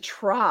them to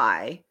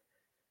try,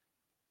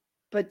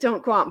 but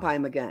don't go out and buy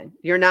them a gun.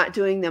 You're not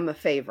doing them a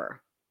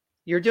favor.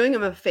 You're doing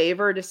them a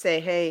favor to say,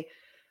 hey,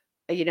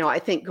 I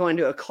think going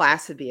to a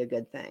class would be a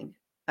good thing.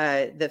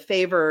 The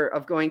favor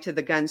of going to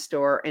the gun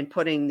store and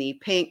putting the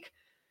pink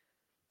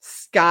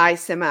Sky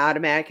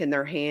semi-automatic in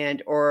their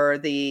hand or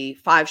the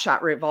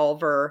 5-shot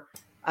revolver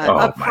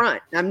up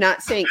front. I'm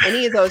not saying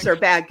any of those are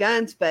bad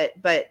guns, but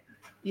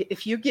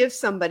if you give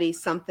somebody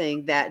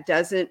something that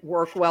doesn't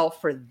work well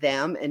for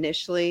them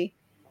initially,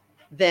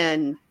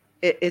 then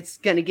it's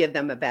going to give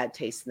them a bad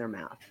taste in their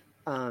mouth.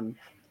 I've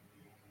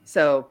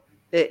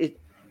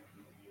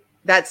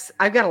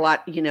got a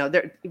lot,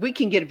 we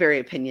can get very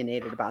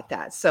opinionated about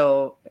that.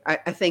 So I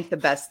think the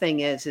best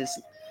thing is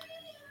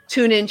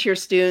tune into your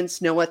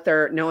students, know what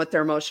their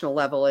emotional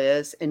level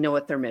is, and know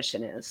what their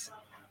mission is.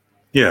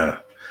 Yeah,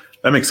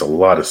 that makes a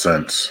lot of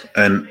sense.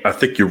 And I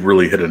think you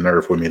really hit a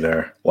nerve with me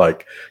there.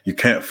 Like, you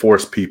can't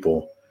force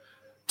people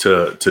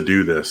to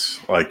do this.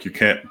 Like, you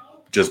can't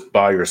just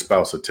buy your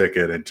spouse a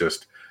ticket and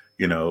just,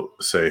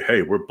 say,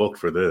 hey, we're booked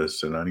for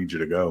this and I need you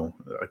to go.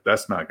 Like,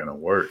 that's not going to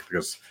work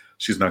because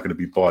she's not going to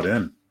be bought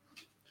in.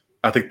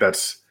 I think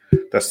that's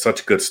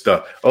such good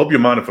stuff. I hope you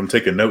mind if I'm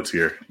taking notes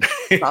here.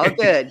 It's all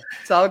good.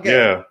 It's all good.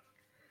 Yeah.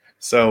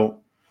 So,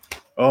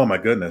 oh my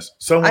goodness.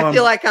 So I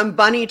feel like I'm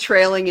bunny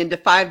trailing into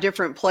 5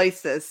 different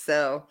places.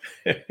 So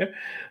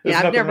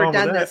I've never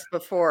done this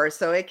before.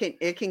 So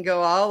it can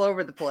go all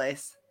over the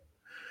place.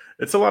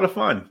 It's a lot of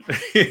fun.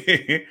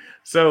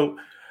 So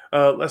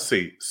let's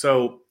see.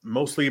 So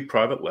mostly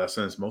private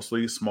lessons,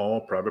 mostly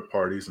small private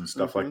parties and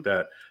stuff like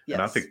that. Yes.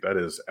 And I think that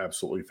is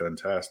absolutely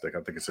fantastic.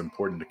 I think it's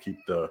important to keep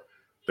the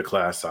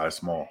class size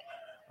small.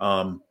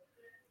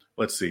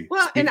 Let's see.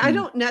 Well, and I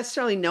don't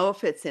necessarily know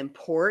if it's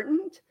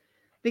important,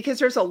 because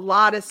there's a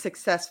lot of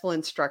successful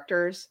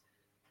instructors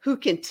who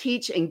can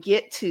teach and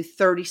get to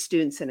 30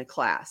 students in a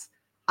class.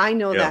 I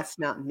know that's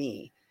not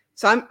me.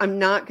 So I'm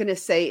not going to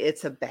say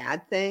it's a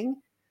bad thing.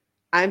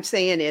 I'm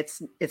saying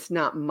it's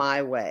not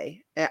my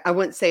way. I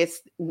wouldn't say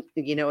it's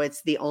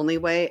the only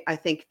way. I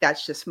think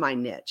that's just my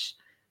niche.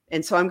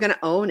 And so I'm going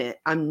to own it.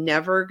 I'm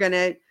never going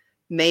to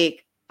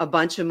make a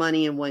bunch of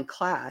money in one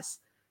class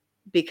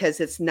because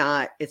it's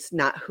not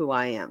who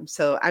I am.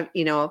 So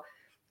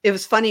it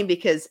was funny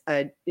because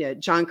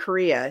John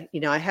Correa,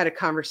 I had a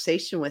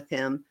conversation with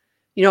him,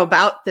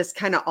 about this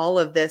kind of all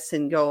of this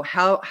and go,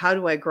 how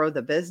do I grow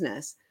the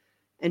business?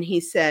 And he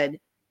said,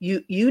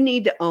 you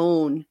need to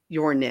own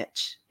your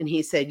niche. And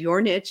he said,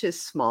 your niche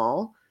is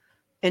small.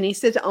 And he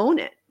said, own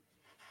it.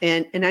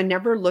 And I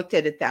never looked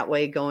at it that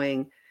way,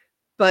 going,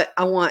 but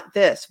I want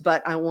this,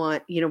 but I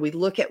want, we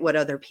look at what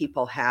other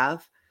people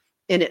have.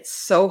 And it's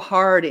so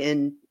hard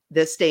in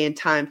this day and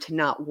time to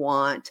not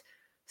want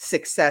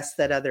success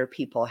that other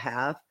people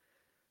have.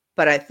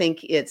 But I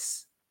think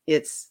it's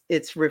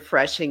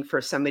refreshing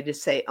for somebody to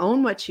say,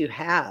 own what you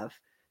have.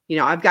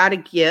 I've got a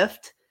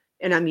gift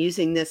and I'm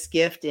using this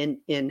gift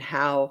in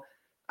how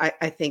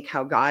I think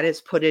how God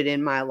has put it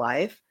in my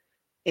life.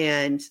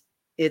 And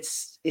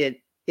if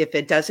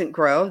it doesn't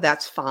grow,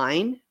 that's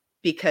fine,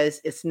 because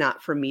it's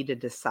not for me to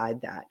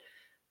decide that.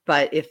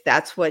 But if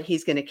that's what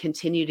he's going to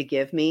continue to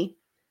give me,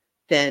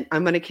 then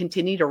I'm going to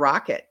continue to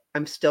rock it.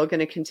 I'm still going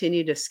to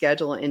continue to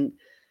schedule. And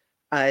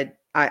I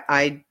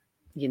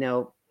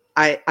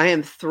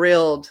am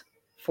thrilled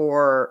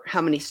for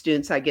how many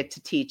students I get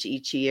to teach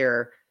each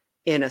year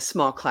in a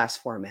small class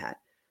format.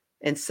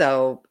 And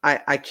so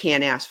I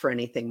can't ask for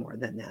anything more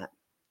than that.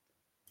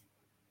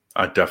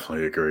 I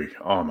definitely agree.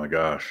 Oh my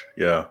gosh.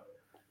 Yeah.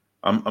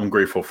 I'm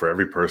grateful for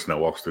every person that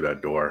walks through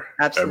that door.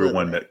 Absolutely.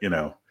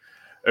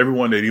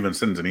 Everyone that even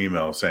sends an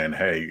email saying,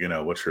 hey,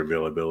 what's your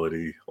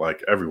availability?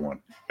 Like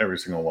every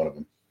single one of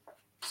them.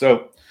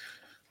 So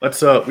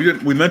let's,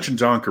 we mentioned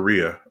John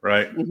Correa,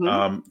 right?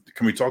 Mm-hmm.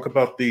 Can we talk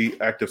about the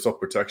active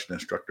self-protection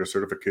instructor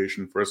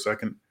certification for a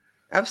second?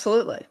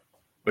 Absolutely.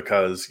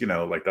 Because,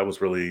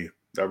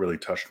 that really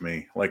touched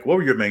me. Like, what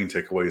were your main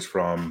takeaways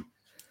from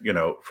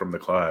the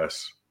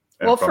class?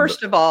 Well,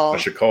 first of all, I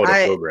should call it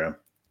a program.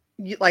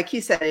 Like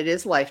you said, it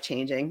is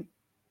life-changing.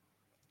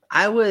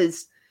 I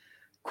was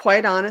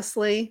quite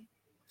honestly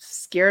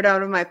scared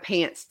out of my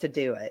pants to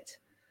do it.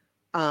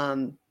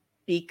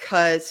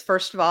 Because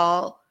first of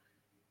all,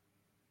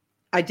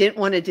 I didn't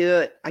want to do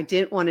it. I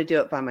didn't want to do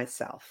it by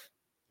myself.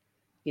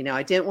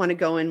 I didn't want to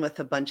go in with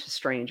a bunch of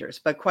strangers,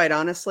 but quite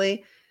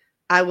honestly,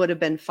 I would have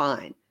been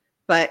fine.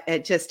 But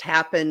it just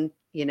happened,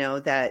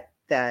 that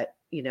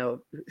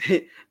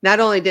not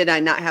only did I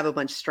not have a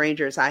bunch of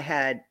strangers, I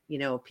had,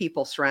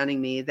 people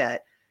surrounding me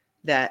that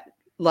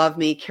love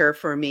me, care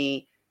for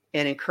me,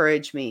 and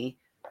encourage me.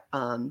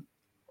 I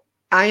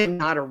am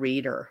not a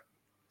reader.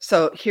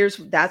 So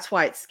that's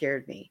why it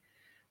scared me.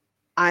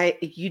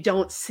 You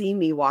don't see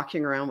me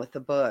walking around with a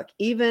book.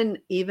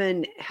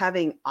 Even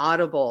having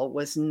Audible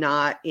was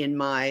not in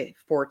my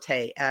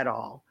forte at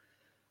all.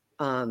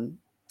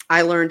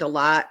 I learned a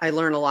lot. I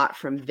learned a lot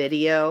from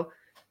video.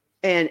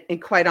 And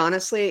quite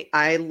honestly,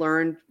 I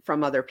learned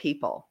from other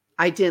people.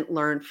 I didn't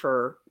learn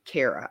for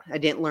Cara. I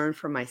didn't learn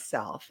for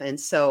myself. And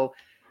so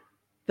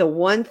the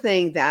one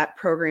thing that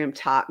program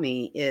taught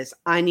me is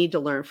I need to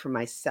learn for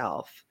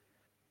myself.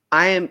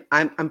 I'm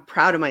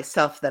proud of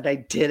myself that I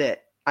did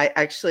it. I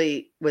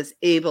actually was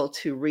able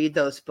to read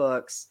those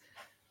books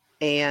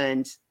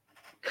and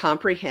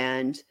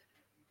comprehend.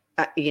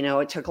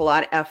 It took a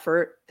lot of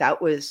effort.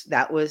 That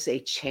was a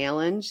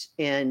challenge.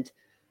 And,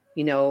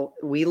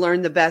 we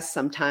learn the best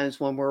sometimes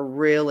when we're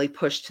really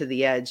pushed to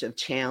the edge of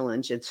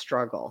challenge and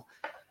struggle.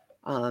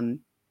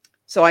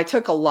 So I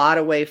took a lot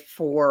away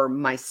for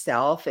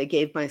myself. It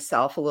gave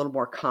myself a little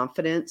more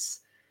confidence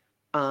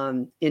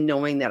in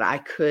knowing that I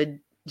could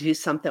do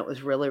something that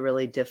was really,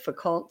 really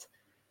difficult,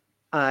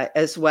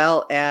 as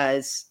well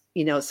as,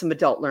 some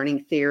adult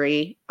learning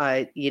theory.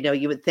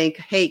 You would think,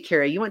 hey,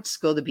 Cara, you went to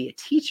school to be a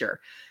teacher.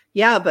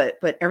 Yeah,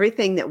 but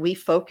everything that we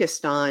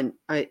focused on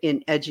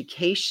in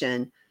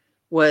education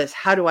was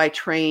how do I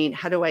train?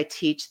 How do I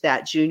teach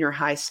that junior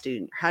high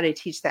student? How do I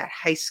teach that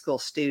high school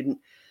student?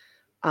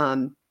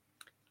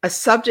 A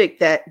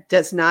subject that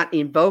does not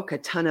invoke a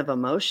ton of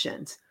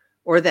emotions,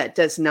 or that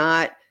does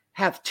not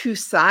have two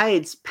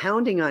sides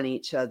pounding on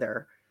each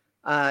other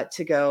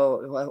to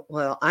go,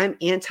 well, I'm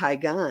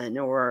anti-gun,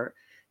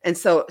 and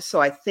so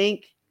I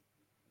think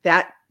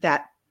that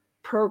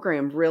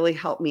program really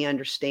helped me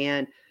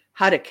understand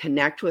how to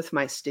connect with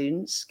my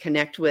students,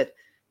 connect with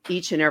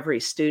each and every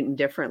student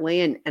differently.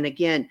 And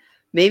again,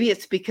 maybe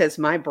it's because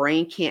my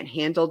brain can't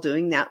handle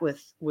doing that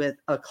with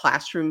a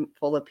classroom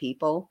full of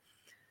people.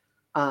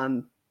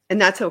 And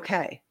that's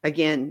okay.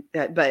 Again,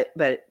 but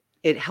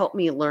it helped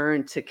me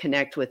learn to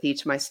connect with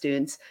each of my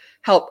students,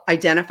 help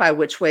identify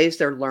which ways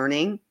they're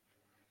learning.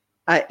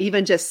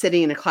 Even just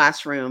sitting in a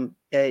classroom,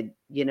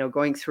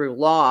 going through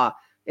law,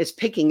 is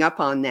picking up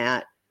on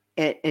that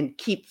and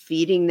keep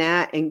feeding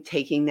that and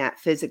taking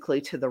that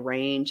physically to the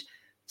range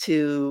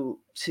to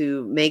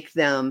make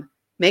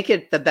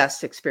it the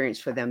best experience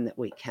for them that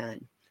we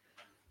can.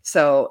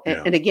 So,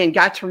 Yeah. and again,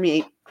 got to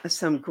meet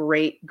some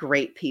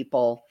great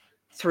people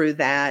through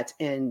that,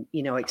 and,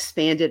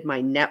 expanded my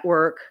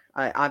network.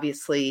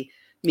 Obviously,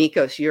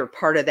 Mikos, you're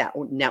part of that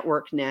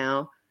network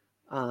now.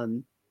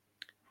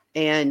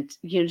 And,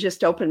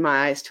 just opened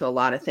my eyes to a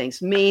lot of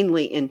things,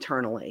 mainly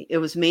internally. It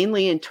was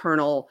mainly an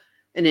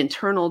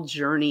internal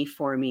journey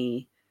for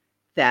me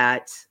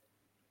that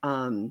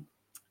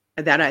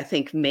I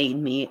think made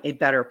me a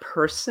better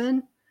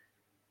person,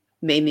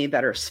 made me a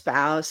better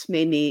spouse,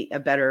 made me a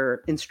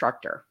better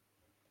instructor.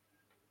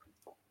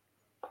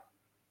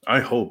 I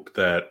hope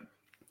that,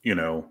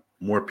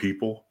 more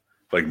people,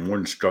 like more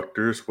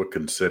instructors, would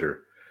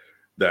consider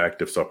the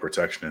active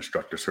self-protection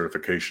instructor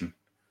certification,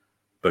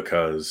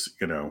 because,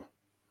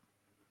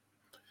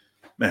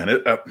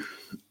 man,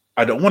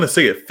 I don't want to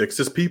say it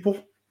fixes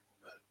people,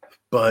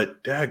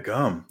 but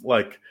dadgum,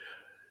 like,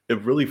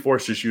 it really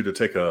forces you to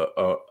take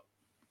a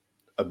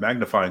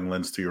magnifying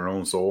lens to your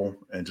own soul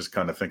and just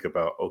kind of think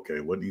about, okay,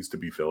 what needs to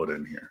be filled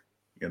in here?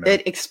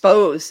 It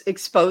exposes,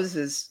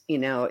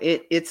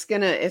 it's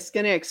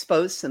gonna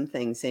expose some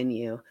things in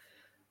you.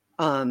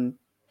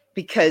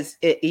 Because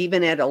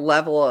even at a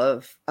level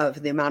of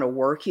the amount of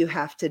work you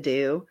have to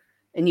do,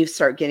 and you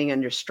start getting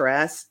under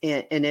stress,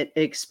 and it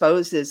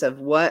exposes of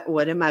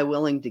what am I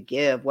willing to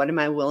give? What am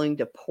I willing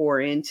to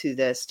pour into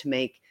this to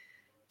make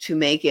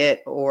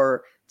it,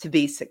 or to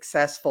be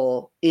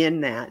successful in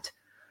that?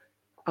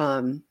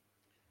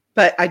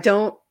 But I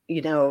don't,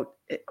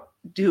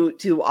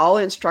 do all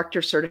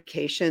instructor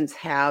certifications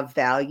have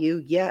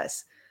value?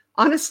 Yes.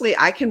 Honestly,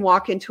 I can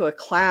walk into a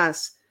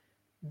class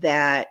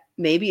that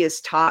maybe is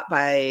taught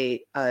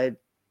by,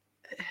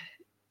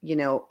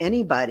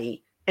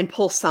 anybody, and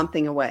pull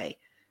something away.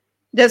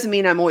 Doesn't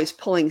mean I'm always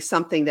pulling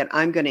something that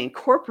I'm going to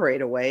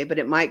incorporate away, but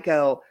it might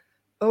go,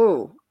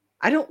 oh,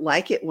 I don't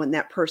like it when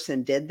that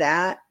person did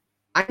that.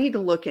 I need to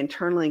look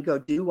internally and go,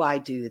 do I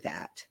do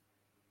that?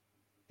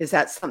 Is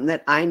that something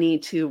that I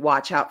need to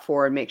watch out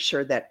for and make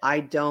sure that I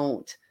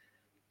don't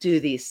do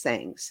these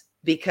things,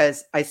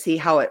 because I see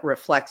how it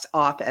reflects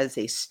off as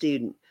a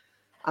student.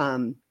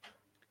 I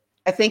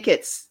think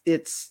it's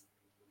I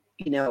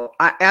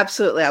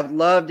would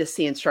love to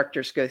see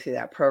instructors go through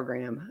that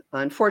program.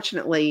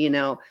 Unfortunately,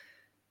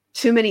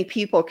 too many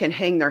people can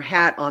hang their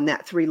hat on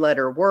that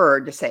 3-letter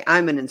word to say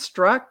I'm an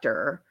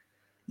instructor.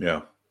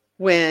 Yeah.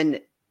 When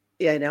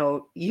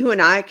you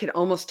and I could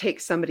almost take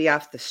somebody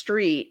off the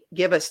street,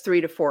 give us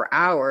 3 to 4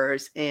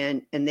 hours,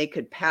 and they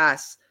could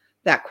pass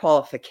that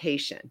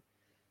qualification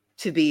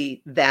to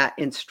be that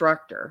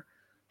instructor.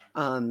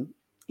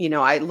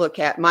 I look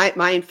at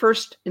my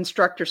first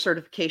instructor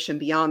certification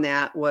beyond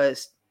that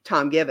was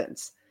Tom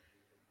Gibbons.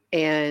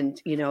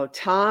 And,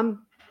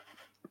 Tom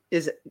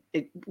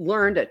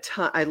learned a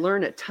ton. I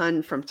learned a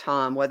ton from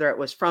Tom, whether it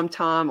was from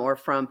Tom or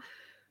from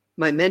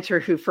my mentor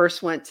who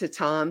first went to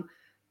Tom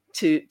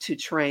to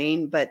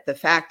train. But the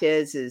fact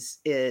is,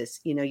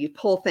 you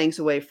pull things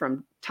away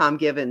from Tom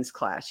Gibbons'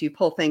 class, you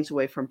pull things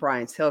away from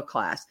Brian's Hill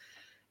class.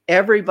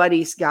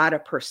 Everybody's got a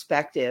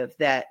perspective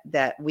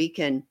that we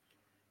can.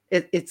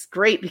 It's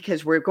great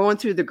because we're going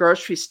through the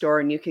grocery store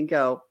and you can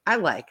go, I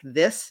like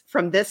this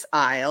from this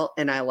aisle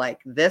and I like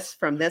this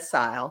from this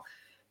aisle.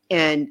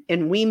 And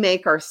we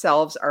make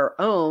ourselves our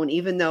own,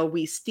 even though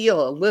we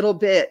steal a little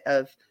bit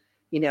of,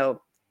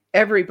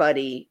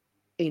 everybody,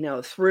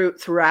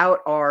 throughout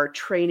our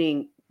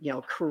training,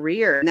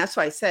 career. And that's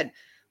why I said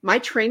my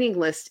training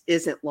list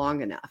isn't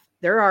long enough.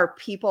 There are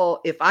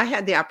people, if I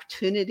had the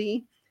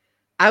opportunity,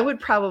 I would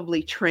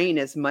probably train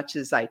as much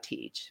as I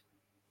teach.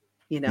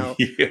 Yeah.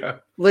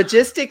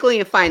 Logistically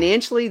and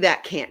financially,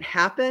 that can't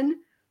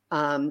happen.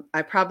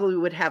 I probably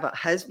would have a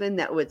husband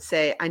that would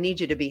say, I need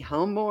you to be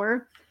home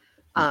more.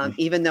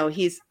 Even though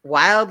he's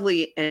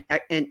wildly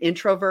an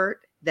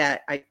introvert,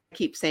 that I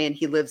keep saying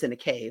he lives in a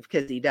cave,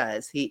 because he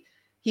does.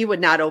 He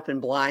would not open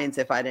blinds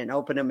if I didn't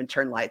open them and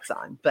turn lights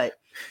on. But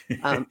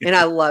and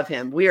I love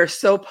him. We are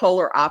so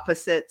polar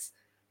opposites.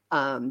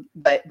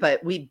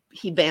 But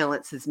he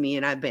balances me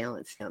and I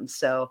balance him.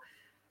 So,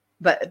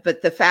 but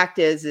the fact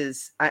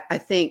is I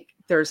think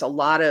there's a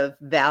lot of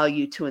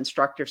value to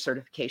instructor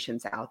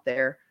certifications out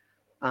there.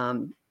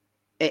 And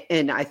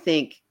I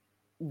think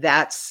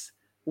that's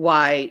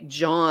why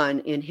John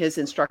in his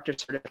instructor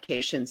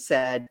certification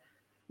said,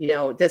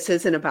 this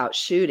isn't about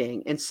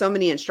shooting. And so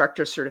many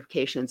instructor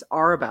certifications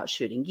are about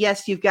shooting.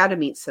 Yes, you've got to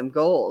meet some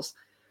goals,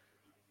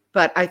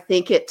 but I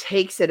think it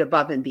takes it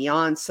above and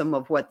beyond. Some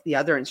of what the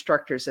other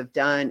instructors have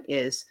done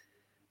is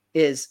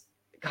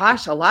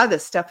gosh, a lot of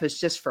this stuff is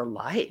just for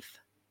life.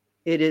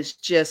 It is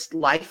just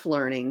life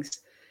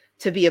learnings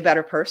to be a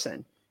better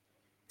person.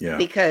 Yeah.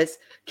 Because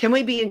can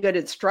we be a good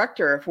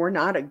instructor if we're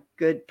not a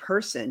good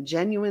person,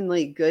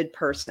 genuinely good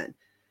person?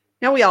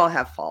 Now, we all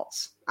have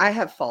faults. I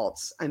have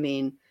faults. I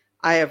mean,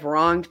 I have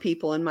wronged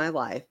people in my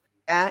life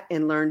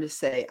and learned to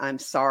say, I'm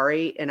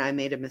sorry, and I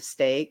made a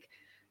mistake.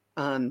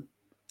 Then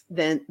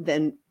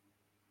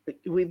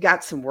we've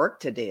got some work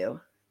to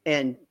do,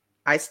 and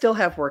I still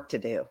have work to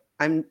do.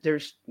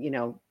 There's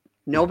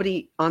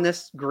nobody on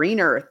this green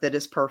earth that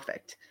is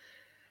perfect.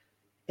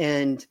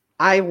 And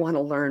I want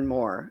to learn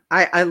more.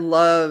 I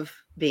love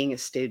being a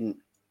student.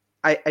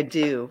 I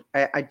do.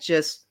 I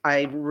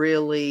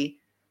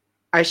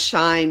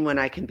shine when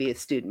I can be a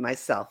student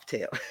myself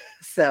too.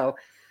 So,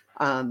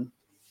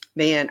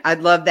 man,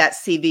 I'd love that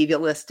CV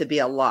list to be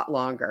a lot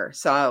longer.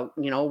 So,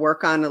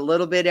 work on a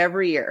little bit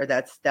every year.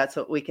 That's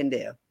what we can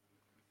do.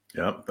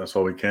 Yep. That's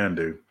what we can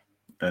do.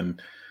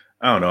 And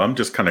I don't know, I'm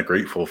just kind of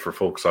grateful for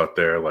folks out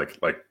there like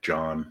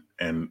John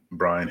and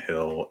Brian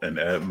Hill and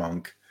Ed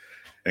Monk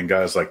and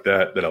guys like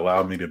that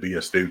allowed me to be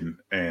a student.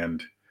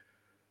 And,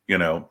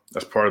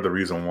 that's part of the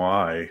reason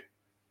why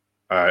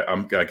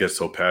I get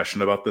so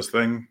passionate about this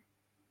thing,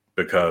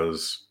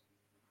 because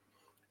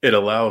it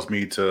allows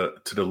me to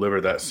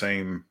deliver that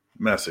same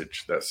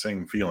message, that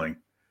same feeling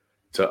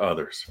to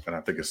others. And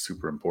I think it's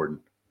super important.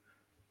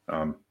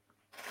 Can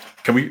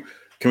we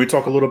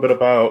talk a little bit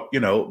about,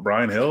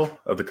 Brian Hill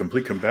of the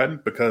Complete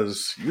Combatant?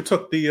 Because you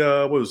took the,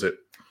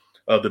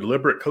 the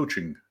deliberate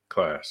coaching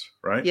class,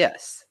 right?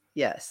 Yes.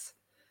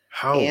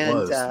 How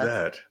was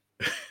that?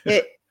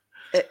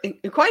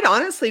 Quite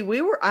honestly,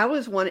 I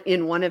was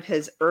in one of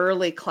his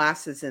early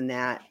classes in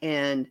that,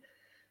 and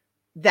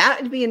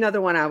that would be another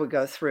one I would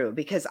go through,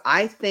 because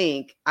I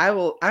think I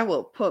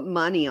will put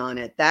money on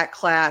it. That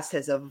class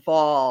has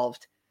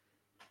evolved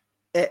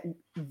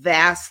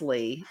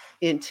vastly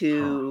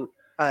into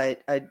a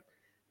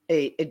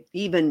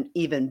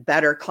even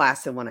better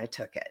class than when I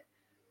took it.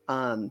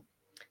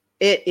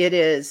 It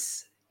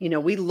is,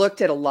 we looked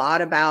at a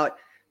lot about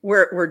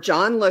where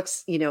John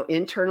looks,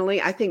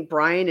 internally. I think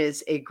Brian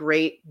is a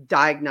great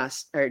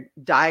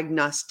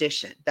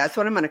diagnostician. That's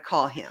what I'm going to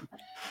call him.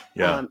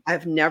 Yeah.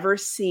 I've never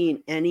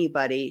seen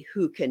anybody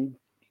who can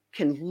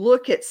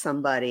look at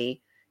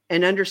somebody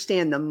and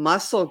understand the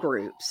muscle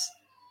groups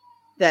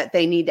that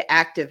they need to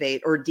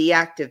activate or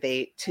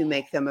deactivate to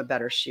make them a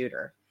better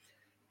shooter.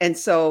 And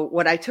so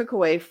what I took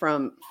away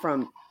from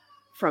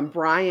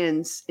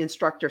Brian's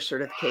instructor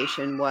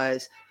certification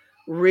was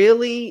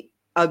really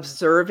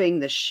observing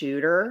the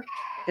shooter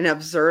and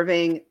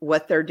observing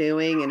what they're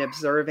doing and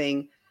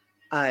observing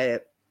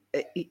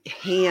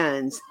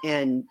hands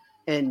and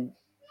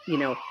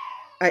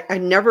I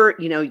never,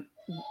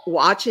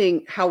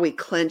 watching how we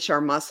clench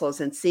our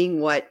muscles and seeing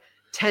what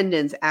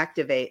tendons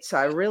activate. So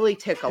I really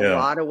took a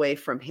lot away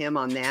from him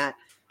on that.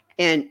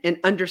 and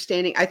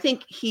understanding. I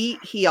think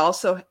he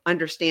also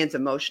understands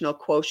emotional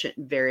quotient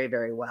very,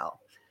 very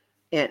well,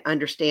 and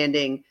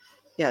understanding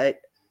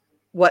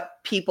what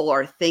people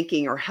are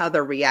thinking or how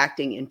they're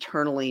reacting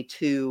internally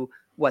to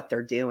what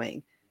they're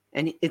doing.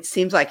 And it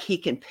seems like he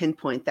can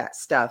pinpoint that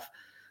stuff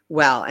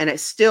well. And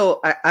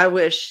I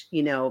wish,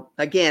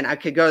 again, I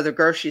could go to the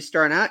grocery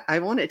store, and I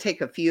want to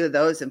take a few of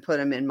those and put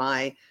them in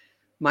my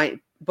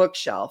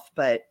bookshelf.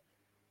 But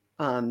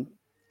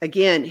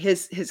again,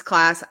 his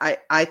class,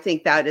 I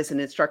think that is an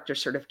instructor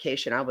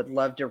certification I would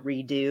love to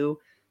redo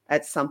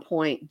at some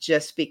point,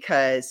 just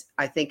because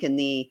I think I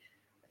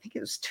think it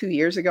was 2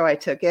 years ago I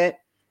took it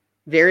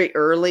very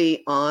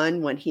early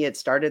on when he had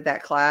started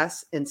that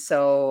class. And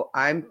so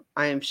I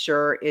am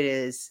sure it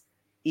is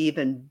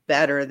even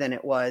better than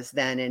it was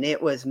then. And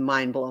it was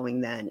mind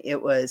blowing then.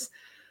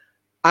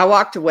 I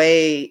walked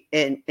away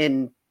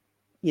and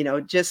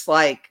just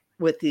like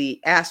with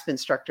the ASP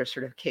instructor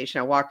certification,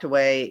 I walked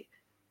away,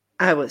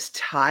 I was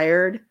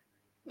tired,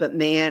 but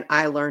man,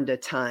 I learned a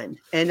ton.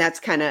 And that's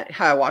kind of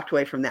how I walked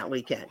away from that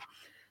weekend.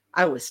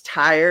 I was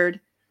tired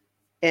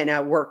and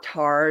I worked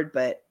hard,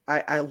 but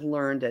I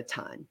learned a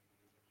ton.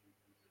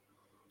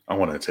 I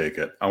want to take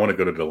it. I want to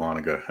go to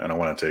Dahlonega and I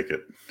want to take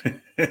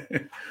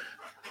it.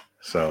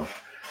 So,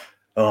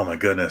 oh my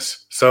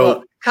goodness.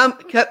 So come.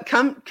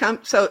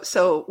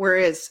 So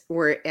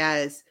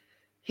whereas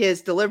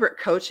his deliberate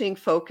coaching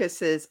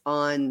focuses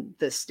on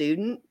the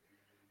student,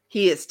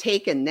 he has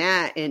taken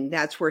that, and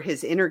that's where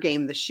his inner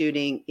game, the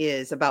shooting,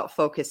 is about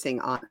focusing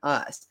on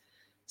us.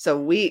 So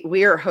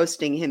we are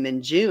hosting him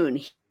in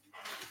June.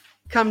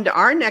 Come to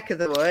our neck of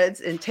the woods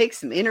and take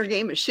some inner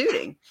game of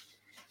shooting.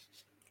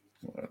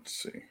 Let's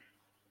see.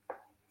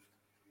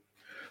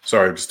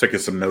 Sorry, I'm just taking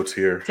some notes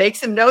here. Take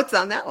some notes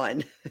on that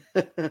one.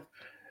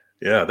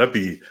 Yeah, that'd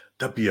be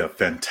a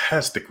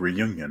fantastic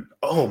reunion.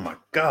 Oh my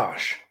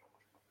gosh.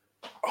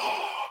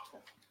 Oh,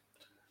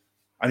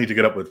 I need to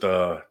get up with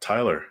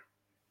Tyler.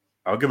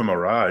 I'll give him a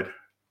ride.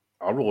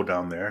 I'll roll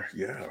down there.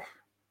 Yeah.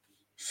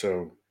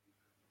 So,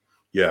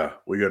 yeah,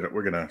 we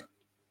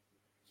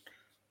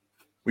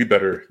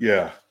better.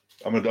 Yeah,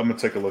 I'm gonna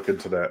take a look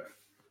into that.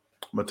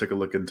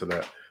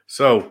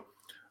 So,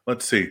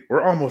 let's see.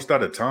 We're almost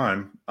out of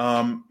time.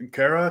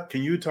 Cara,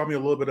 can you tell me a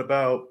little bit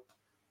about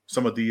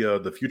some of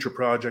the future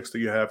projects that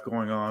you have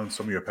going on?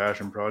 Some of your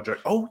passion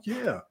projects. Oh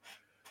yeah,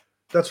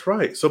 that's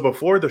right. So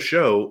before the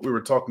show, we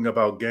were talking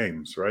about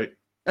games, right?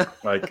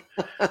 Like,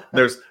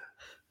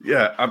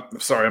 yeah. I'm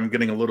sorry, I'm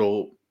getting a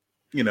little,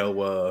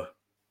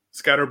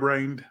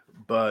 scatterbrained.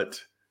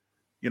 But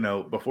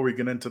before we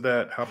get into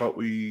that, how about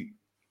we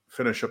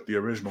finish up the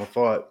original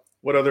thought?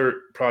 What other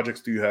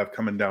projects do you have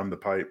coming down the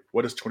pipe?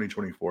 What does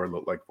 2024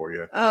 look like for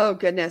you? Oh,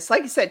 goodness.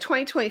 Like you said,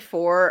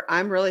 2024,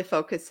 I'm really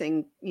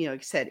focusing, like you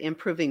said,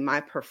 improving my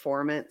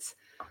performance.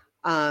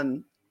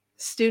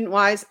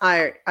 Student-wise,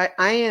 I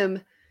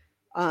am,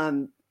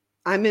 I'm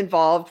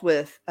involved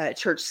with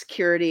church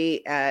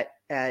security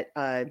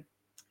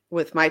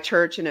with my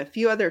church and a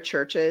few other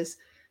churches.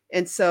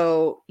 And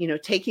so,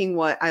 taking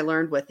what I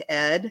learned with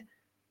Ed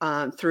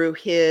through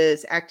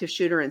his active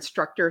shooter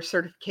instructor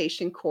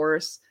certification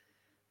course,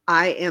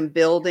 I am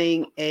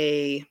building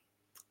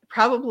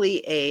probably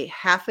a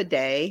half a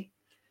day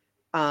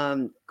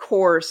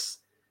course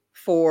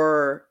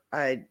for,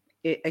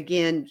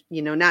 again,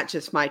 not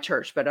just my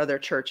church, but other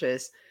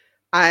churches.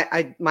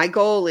 My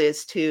goal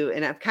is to,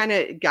 and I've kind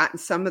of gotten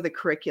some of the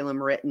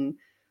curriculum written.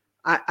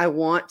 I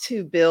want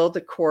to build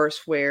a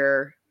course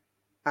where,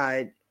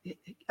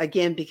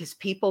 again, because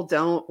people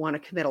don't want to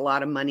commit a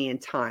lot of money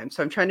and time.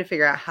 So I'm trying to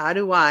figure out how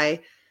do I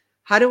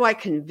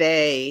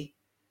convey,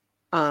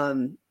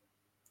 and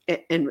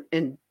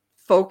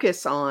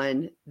focus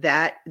on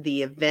that,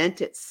 the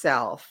event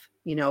itself.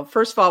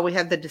 First of all, we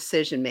have the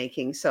decision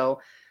making.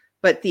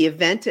 But the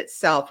event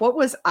itself, what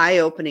was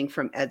eye-opening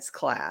from Ed's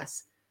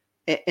class?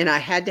 And I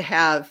had to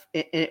have,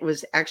 and it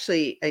was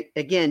actually,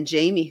 again,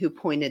 Jamie who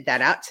pointed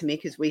that out to me,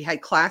 because we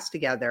had class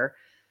together,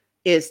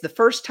 is the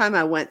first time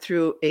I went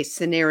through a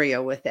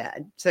scenario with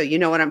Ed. So you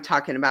know what I'm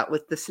talking about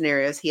with the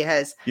scenarios. He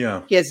has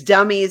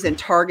dummies and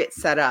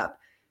targets set up.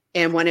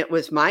 And when it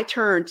was my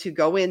turn to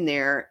go in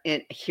there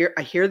and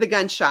I hear the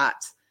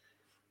gunshots,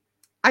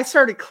 I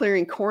started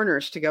clearing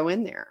corners to go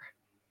in there.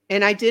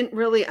 And I didn't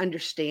really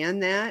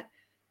understand that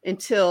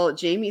until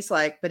Jamie's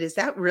like, but is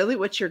that really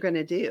what you're going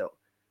to do?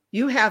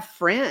 You have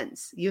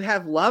friends, you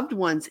have loved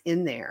ones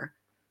in there.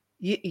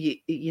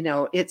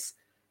 It's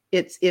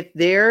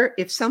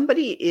if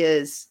somebody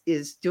is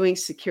doing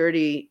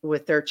security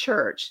with their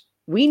church,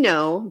 we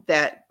know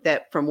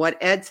that from what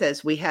Ed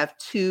says, we have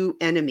two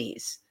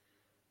enemies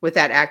with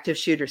that active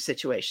shooter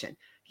situation.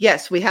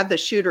 Yes, we have the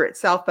shooter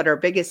itself, but our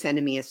biggest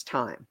enemy is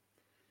time.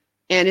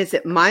 And is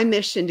it my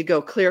mission to go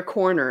clear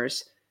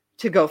corners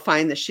to go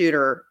find the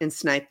shooter and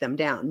snipe them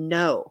down?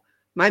 No,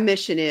 my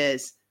mission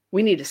is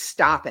we need to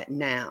stop it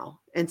now.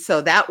 And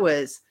so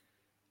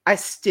I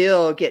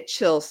still get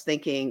chills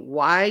thinking,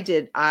 why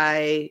did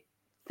I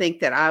think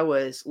that I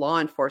was law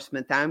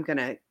enforcement, that I'm going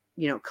to,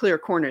 clear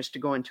corners to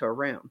go into a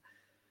room?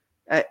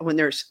 when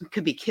there's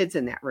could be kids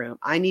in that room.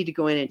 I need to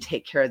go in and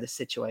take care of the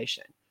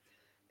situation.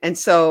 And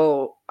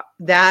so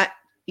that,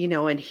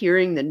 and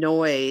hearing the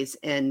noise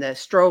and the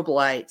strobe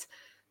lights,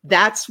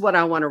 that's what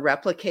I want to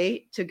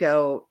replicate, to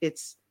go,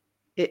 it's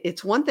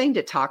one thing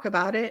to talk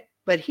about it,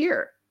 but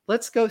here,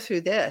 let's go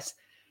through this.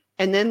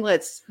 And then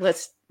let's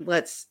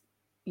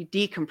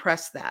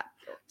decompress that.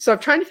 So I'm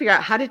trying to figure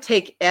out how to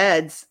take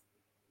Ed's,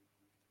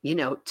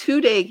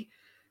 2-day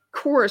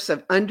course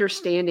of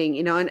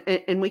understanding,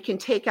 and we can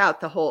take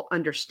out the whole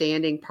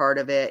understanding part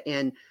of it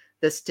and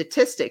the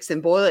statistics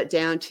and boil it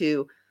down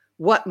to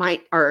what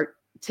might our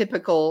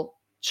typical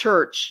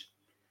church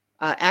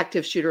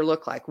active shooter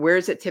look like. Where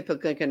is it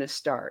typically going to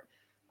start?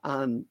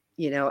 And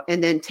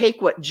then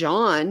take what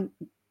John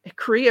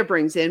Korea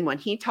brings in when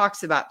he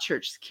talks about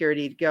church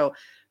security, to go,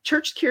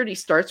 church security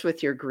starts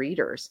with your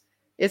greeters.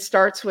 It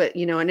starts with,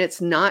 and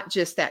it's not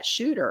just that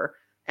shooter.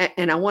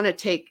 And I want to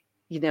take,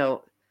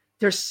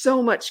 there's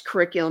so much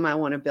curriculum I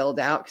want to build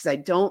out, because I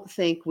don't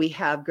think we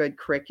have good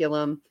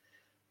curriculum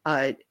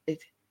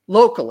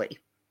locally.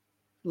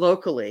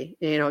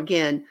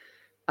 Again,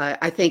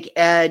 I think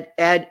Ed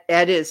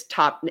is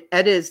top.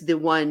 Ed is the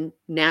one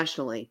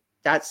nationally.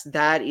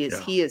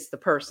 He is the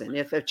person.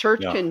 If a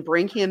church can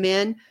bring him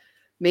in,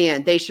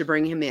 man, they should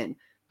bring him in.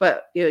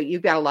 But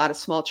you've got a lot of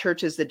small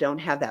churches that don't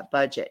have that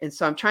budget. And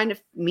so I'm trying to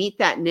meet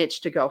that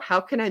niche, to go,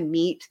 how can I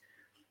meet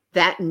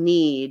that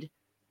need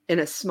in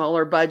a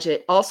smaller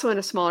budget, also in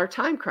a smaller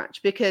time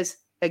crunch? Because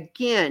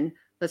again,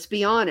 let's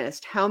be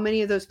honest, how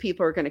many of those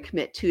people are going to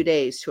commit 2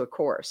 days to a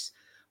course,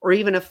 or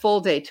even a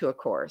full day to a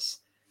course?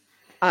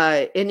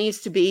 It needs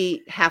to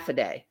be half a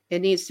day.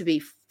 It needs to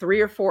be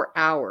 3 or 4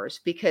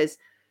 hours, because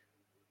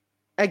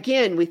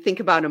again, we think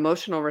about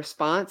emotional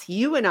response.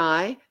 You and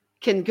I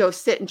can go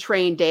sit and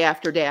train day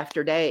after day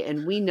after day,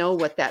 and we know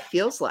what that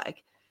feels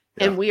like.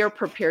 Yeah. And we are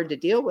prepared to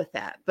deal with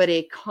that. But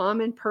a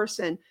common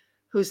person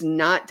who's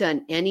not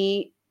done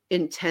any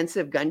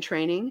intensive gun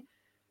training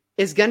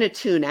is going to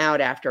tune out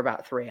after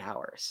about 3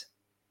 hours.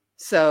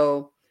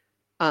 So,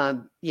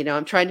 I'm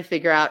trying to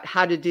figure out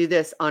how to do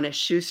this on a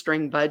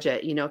shoestring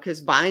budget, because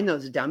buying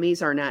those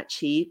dummies are not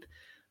cheap.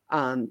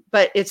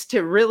 But it's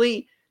to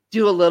really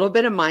do a little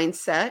bit of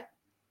mindset,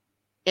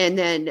 and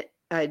then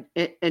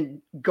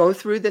and go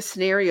through the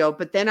scenario.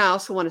 But then I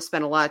also want to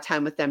spend a lot of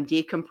time with them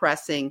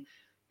decompressing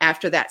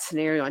after that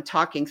scenario and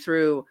talking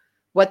through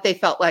what they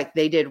felt like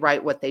they did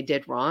right, what they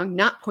did wrong,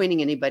 not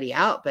pointing anybody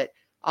out. But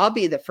I'll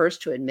be the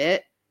first to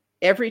admit,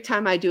 every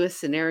time I do a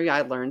scenario,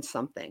 I learn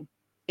something.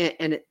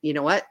 And you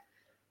know what?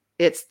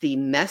 It's the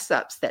mess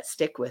ups that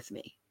stick with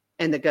me,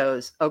 and that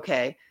goes,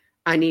 okay,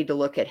 I need to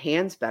look at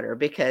hands better,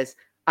 because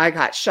I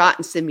got shot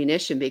in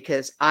simunition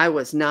because I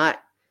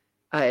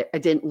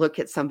didn't look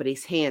at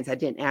somebody's hands. I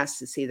didn't ask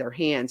to see their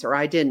hands, or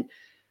I didn't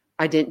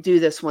do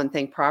this one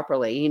thing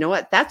properly. You know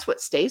what? That's what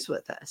stays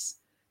with us.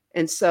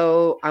 And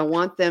so I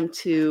want them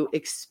to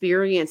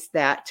experience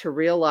that, to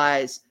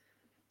realize,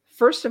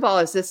 first of all,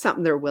 is this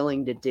something they're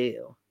willing to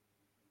do?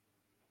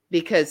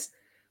 Because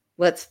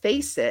let's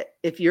face it,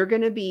 if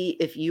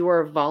you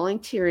are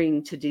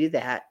volunteering to do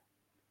that,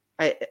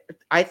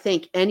 I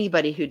think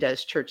anybody who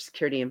does church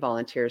security and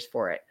volunteers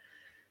for it.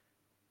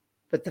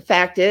 But the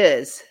fact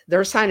is,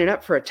 they're signing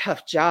up for a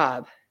tough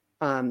job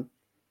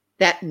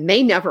that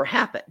may never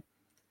happen.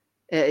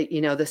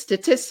 The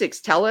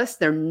statistics tell us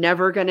they're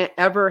never going to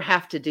ever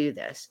have to do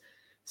this.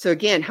 So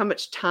again, how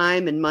much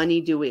time and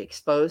money do we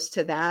expose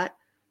to that?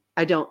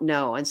 I don't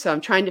know. And so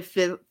I'm trying to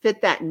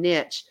fit that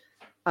niche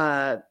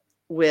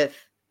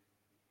with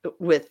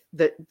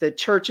the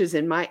churches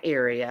in my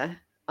area.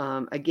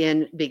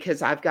 Again,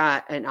 because I've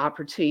got an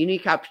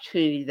unique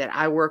opportunity that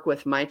I work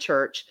with my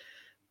church.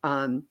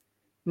 We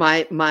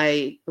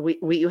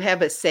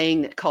have a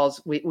saying that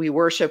calls, we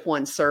worship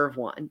one, serve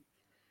one.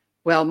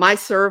 Well, my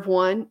serve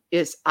one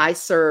is I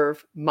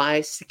serve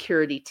my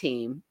security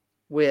team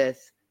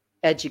with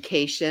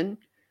education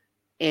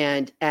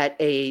and at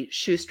a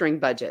shoestring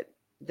budget.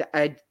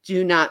 I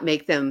do not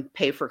make them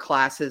pay for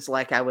classes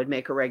like I would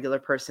make a regular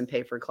person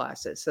pay for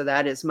classes. So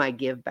that is my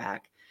give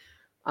back.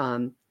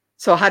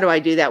 So how do I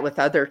do that with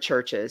other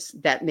churches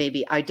that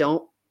maybe I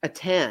don't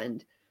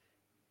attend,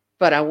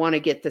 but I want to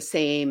get the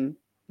same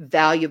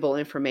valuable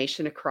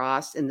information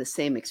across and the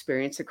same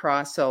experience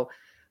across? So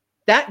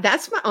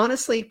that's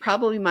honestly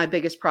probably my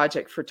biggest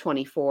project for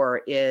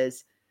 24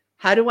 is,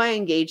 how do I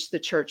engage the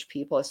church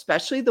people,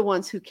 especially the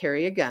ones who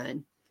carry a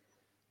gun,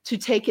 to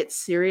take it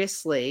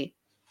seriously,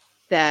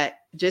 that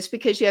just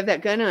because you have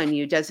that gun on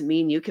you doesn't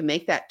mean you can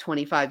make that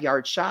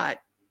 25-yard shot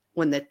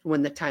when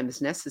the time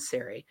is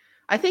necessary.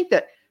 I think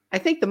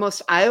the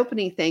most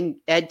eye-opening thing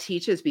Ed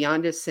teaches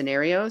beyond his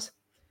scenarios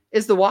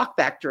is the walk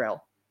back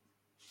drill.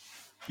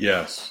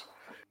 Yes.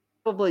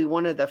 Probably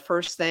one of the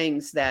first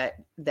things that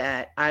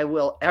I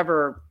will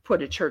ever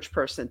put a church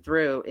person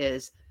through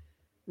is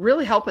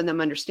really helping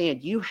them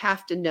understand you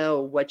have to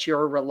know what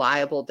your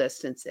reliable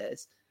distance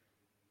is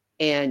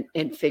and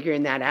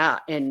figuring that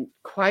out. And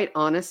quite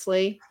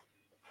honestly,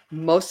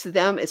 most of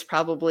them is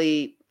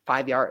probably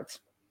 5 yards.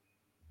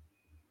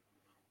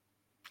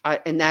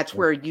 And that's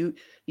where you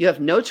have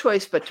no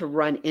choice but to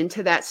run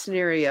into that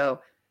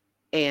scenario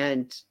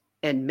and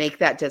make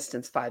that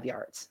distance 5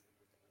 yards.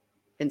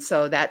 And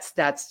so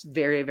that's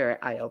very, very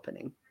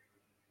eye-opening.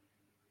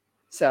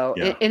 So,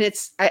 Yeah. and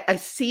it's, I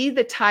see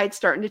the tide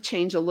starting to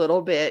change a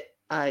little bit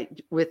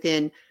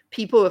within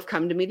people who have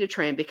come to me to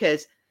train,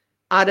 because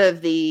out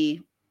of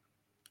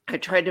I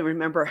tried to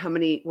remember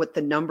what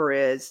the number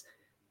is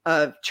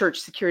of church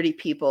security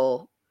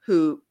people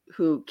who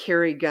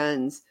carry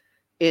guns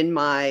in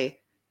my,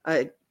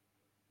 I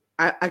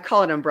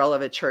call it umbrella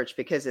of a church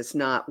because it's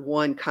not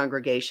one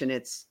congregation,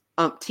 it's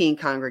umpteen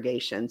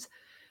congregations.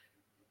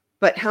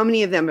 But how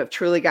many of them have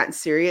truly gotten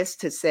serious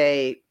to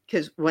say,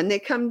 because when they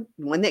come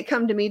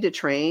to me to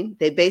train,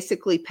 they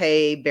basically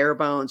pay bare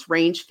bones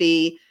range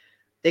fee.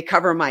 They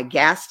cover my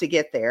gas to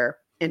get there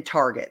and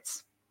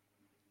targets.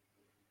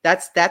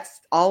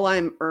 That's all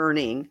I'm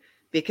earning,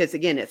 because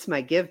again, it's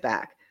my give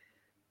back.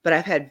 But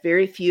I've had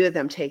very few of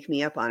them take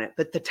me up on it.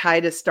 But the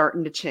tide is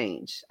starting to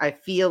change. I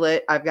feel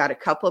it. I've got a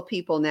couple of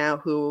people now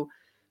who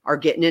are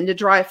getting into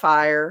dry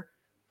fire.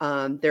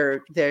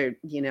 They're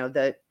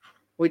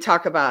we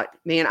talk about,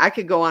 man, I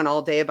could go on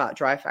all day about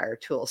dry fire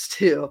tools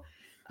too.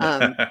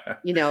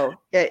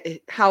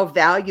 How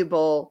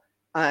valuable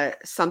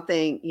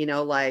something,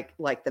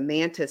 like the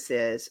Mantis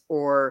is,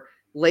 or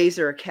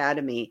Laser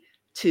Academy,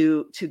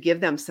 to give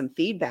them some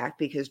feedback,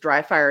 because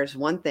dry fire is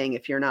one thing.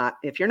 If you're not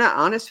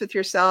honest with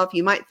yourself,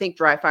 you might think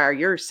dry fire,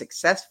 you're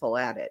successful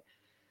at it.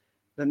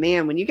 But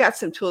man, when you got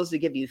some tools to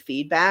give you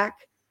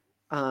feedback,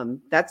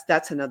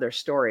 that's another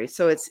story.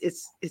 So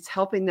it's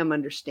helping them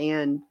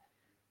understand,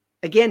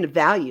 again,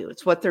 value.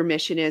 It's what their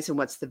mission is and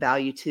what's the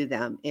value to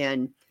them.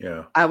 And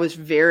yeah, I was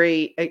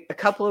a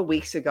couple of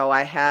weeks ago,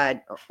 I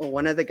had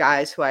one of the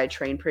guys who I had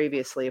trained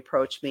previously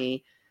approach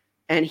me,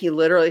 and he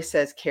literally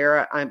says,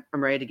 Cara, I'm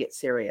ready to get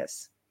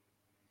serious.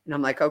 And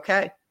I'm like,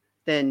 okay,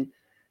 then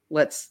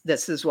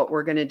this is what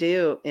we're going to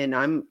do. And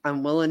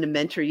I'm willing to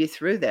mentor you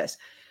through this.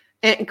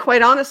 And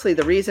quite honestly,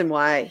 the reason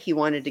why he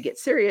wanted to get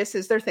serious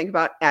is they're thinking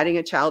about adding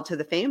a child to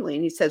the family.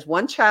 And he says,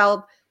 one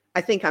child, I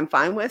think I'm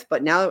fine with,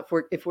 but now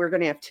if we're going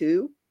to have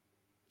two,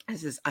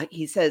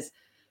 he says,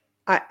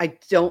 I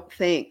don't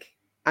think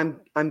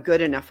I'm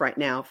good enough right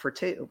now for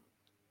two.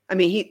 I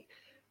mean,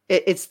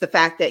 it's the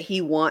fact that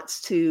he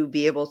wants to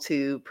be able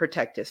to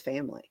protect his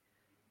family.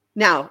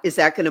 Now, is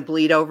that going to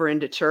bleed over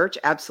into church?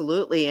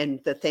 Absolutely.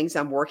 And the things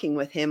I'm working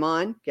with him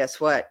on,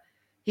 guess what?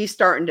 He's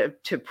starting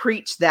to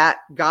preach that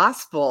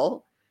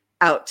gospel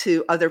out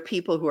to other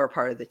people who are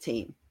part of the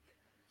team.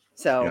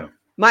 So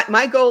yeah.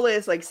 my goal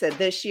is, like I said,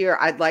 this year,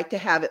 I'd like to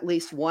have at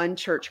least one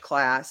church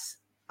class,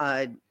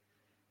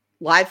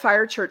 live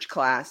fire church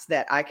class,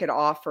 that I could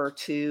offer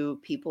to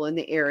people in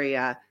the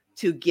area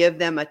to give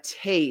them a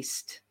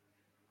taste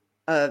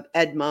of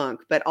Ed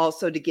Monk, but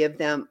also to give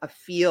them a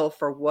feel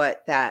for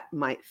what that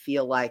might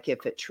feel like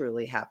if it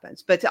truly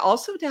happens. But to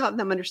help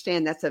them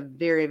understand that's a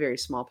very, very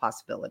small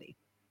possibility.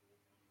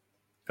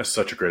 That's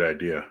such a great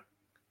idea.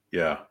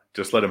 Yeah.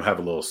 Just let them have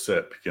a little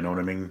sip. You know what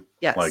I mean?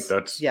 Yes. Like,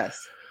 that's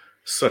yes.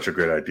 such a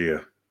great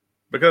idea,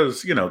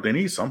 because, they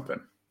need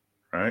something,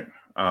 right?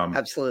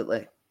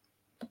 Absolutely.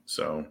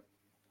 So,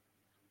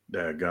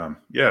 daggum.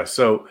 Yeah.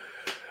 So,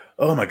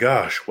 oh my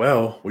gosh.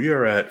 Well, we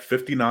are at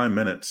 59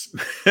 minutes.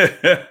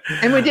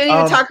 And we didn't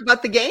even talk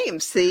about the game.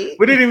 See?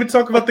 We didn't even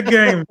talk about the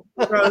game.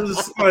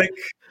 Because,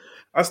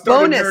 I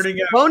started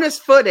nerding out. Bonus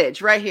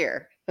footage right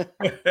here.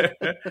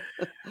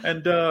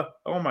 And, oh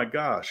my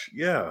gosh.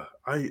 Yeah.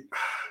 I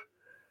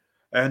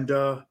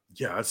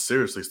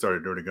seriously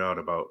started nerding out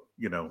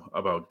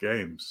about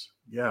games.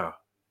 Yeah.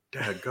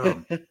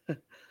 Dadgum.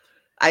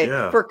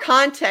 For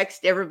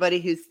context, everybody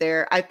who's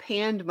there, I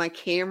panned my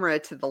camera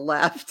to the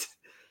left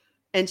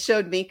and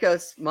showed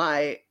Mikos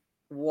my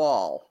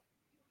wall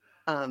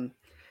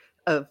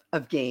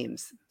of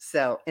games.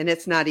 So, and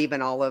it's not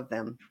even all of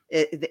them.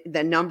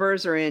 The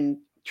numbers are in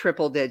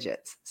triple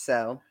digits.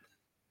 So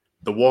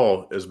the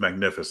wall is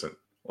magnificent.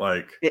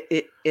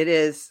 It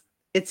is.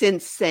 It's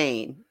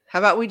insane. How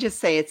about we just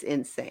say it's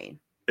insane?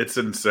 It's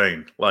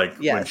insane.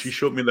 When she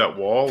showed me that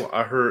wall,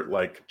 I heard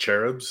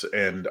cherubs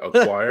and a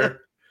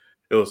choir.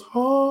 It was,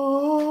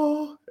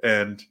 oh,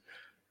 and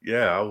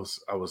yeah, I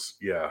was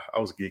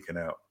geeking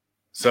out.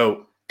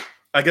 So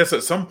I guess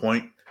at some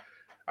point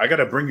I got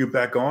to bring you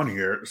back on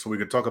here so we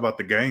could talk about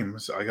the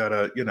games. I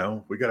gotta,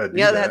 we gotta do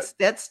that.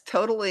 That's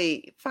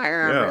totally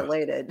firearm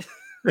related.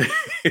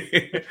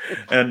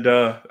 And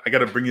I got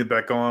to bring you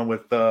back on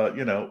with,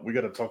 we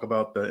got to talk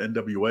about the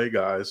NWA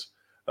guys,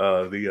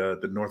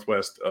 the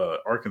Northwest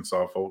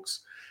Arkansas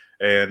folks,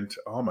 and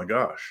oh my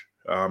gosh,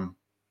 I'm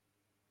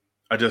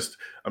just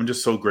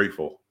so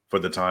grateful for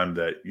the time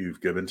that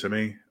you've given to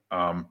me.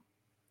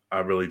 I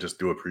really just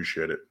do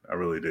appreciate it. I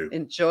really do.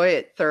 Enjoy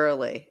it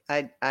thoroughly.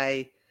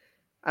 I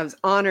was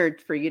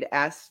honored for you to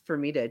ask for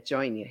me to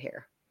join you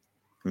here.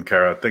 And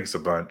Cara, thanks a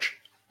bunch.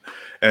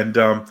 And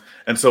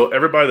so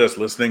everybody that's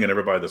listening and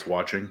everybody that's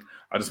watching,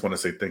 I just want to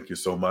say thank you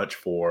so much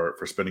for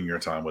spending your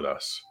time with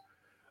us.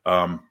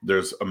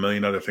 There's a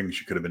million other things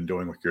you could have been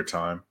doing with your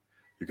time.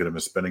 You could have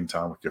been spending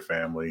time with your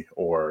family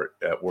or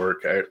at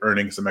work,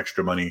 earning some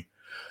extra money,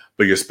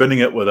 but you're spending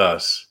it with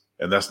us,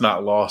 and that's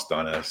not lost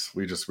on us.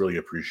 We just really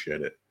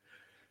appreciate it.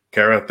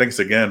 Cara, thanks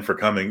again for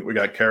coming. We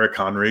got Cara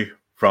Conry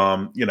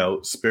from,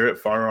 Spirit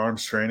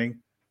Firearms Training,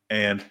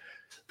 and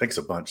thanks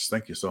a bunch.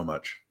 Thank you so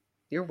much.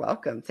 You're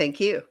welcome. Thank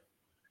you.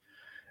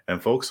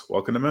 And folks,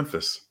 welcome to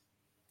Memphis.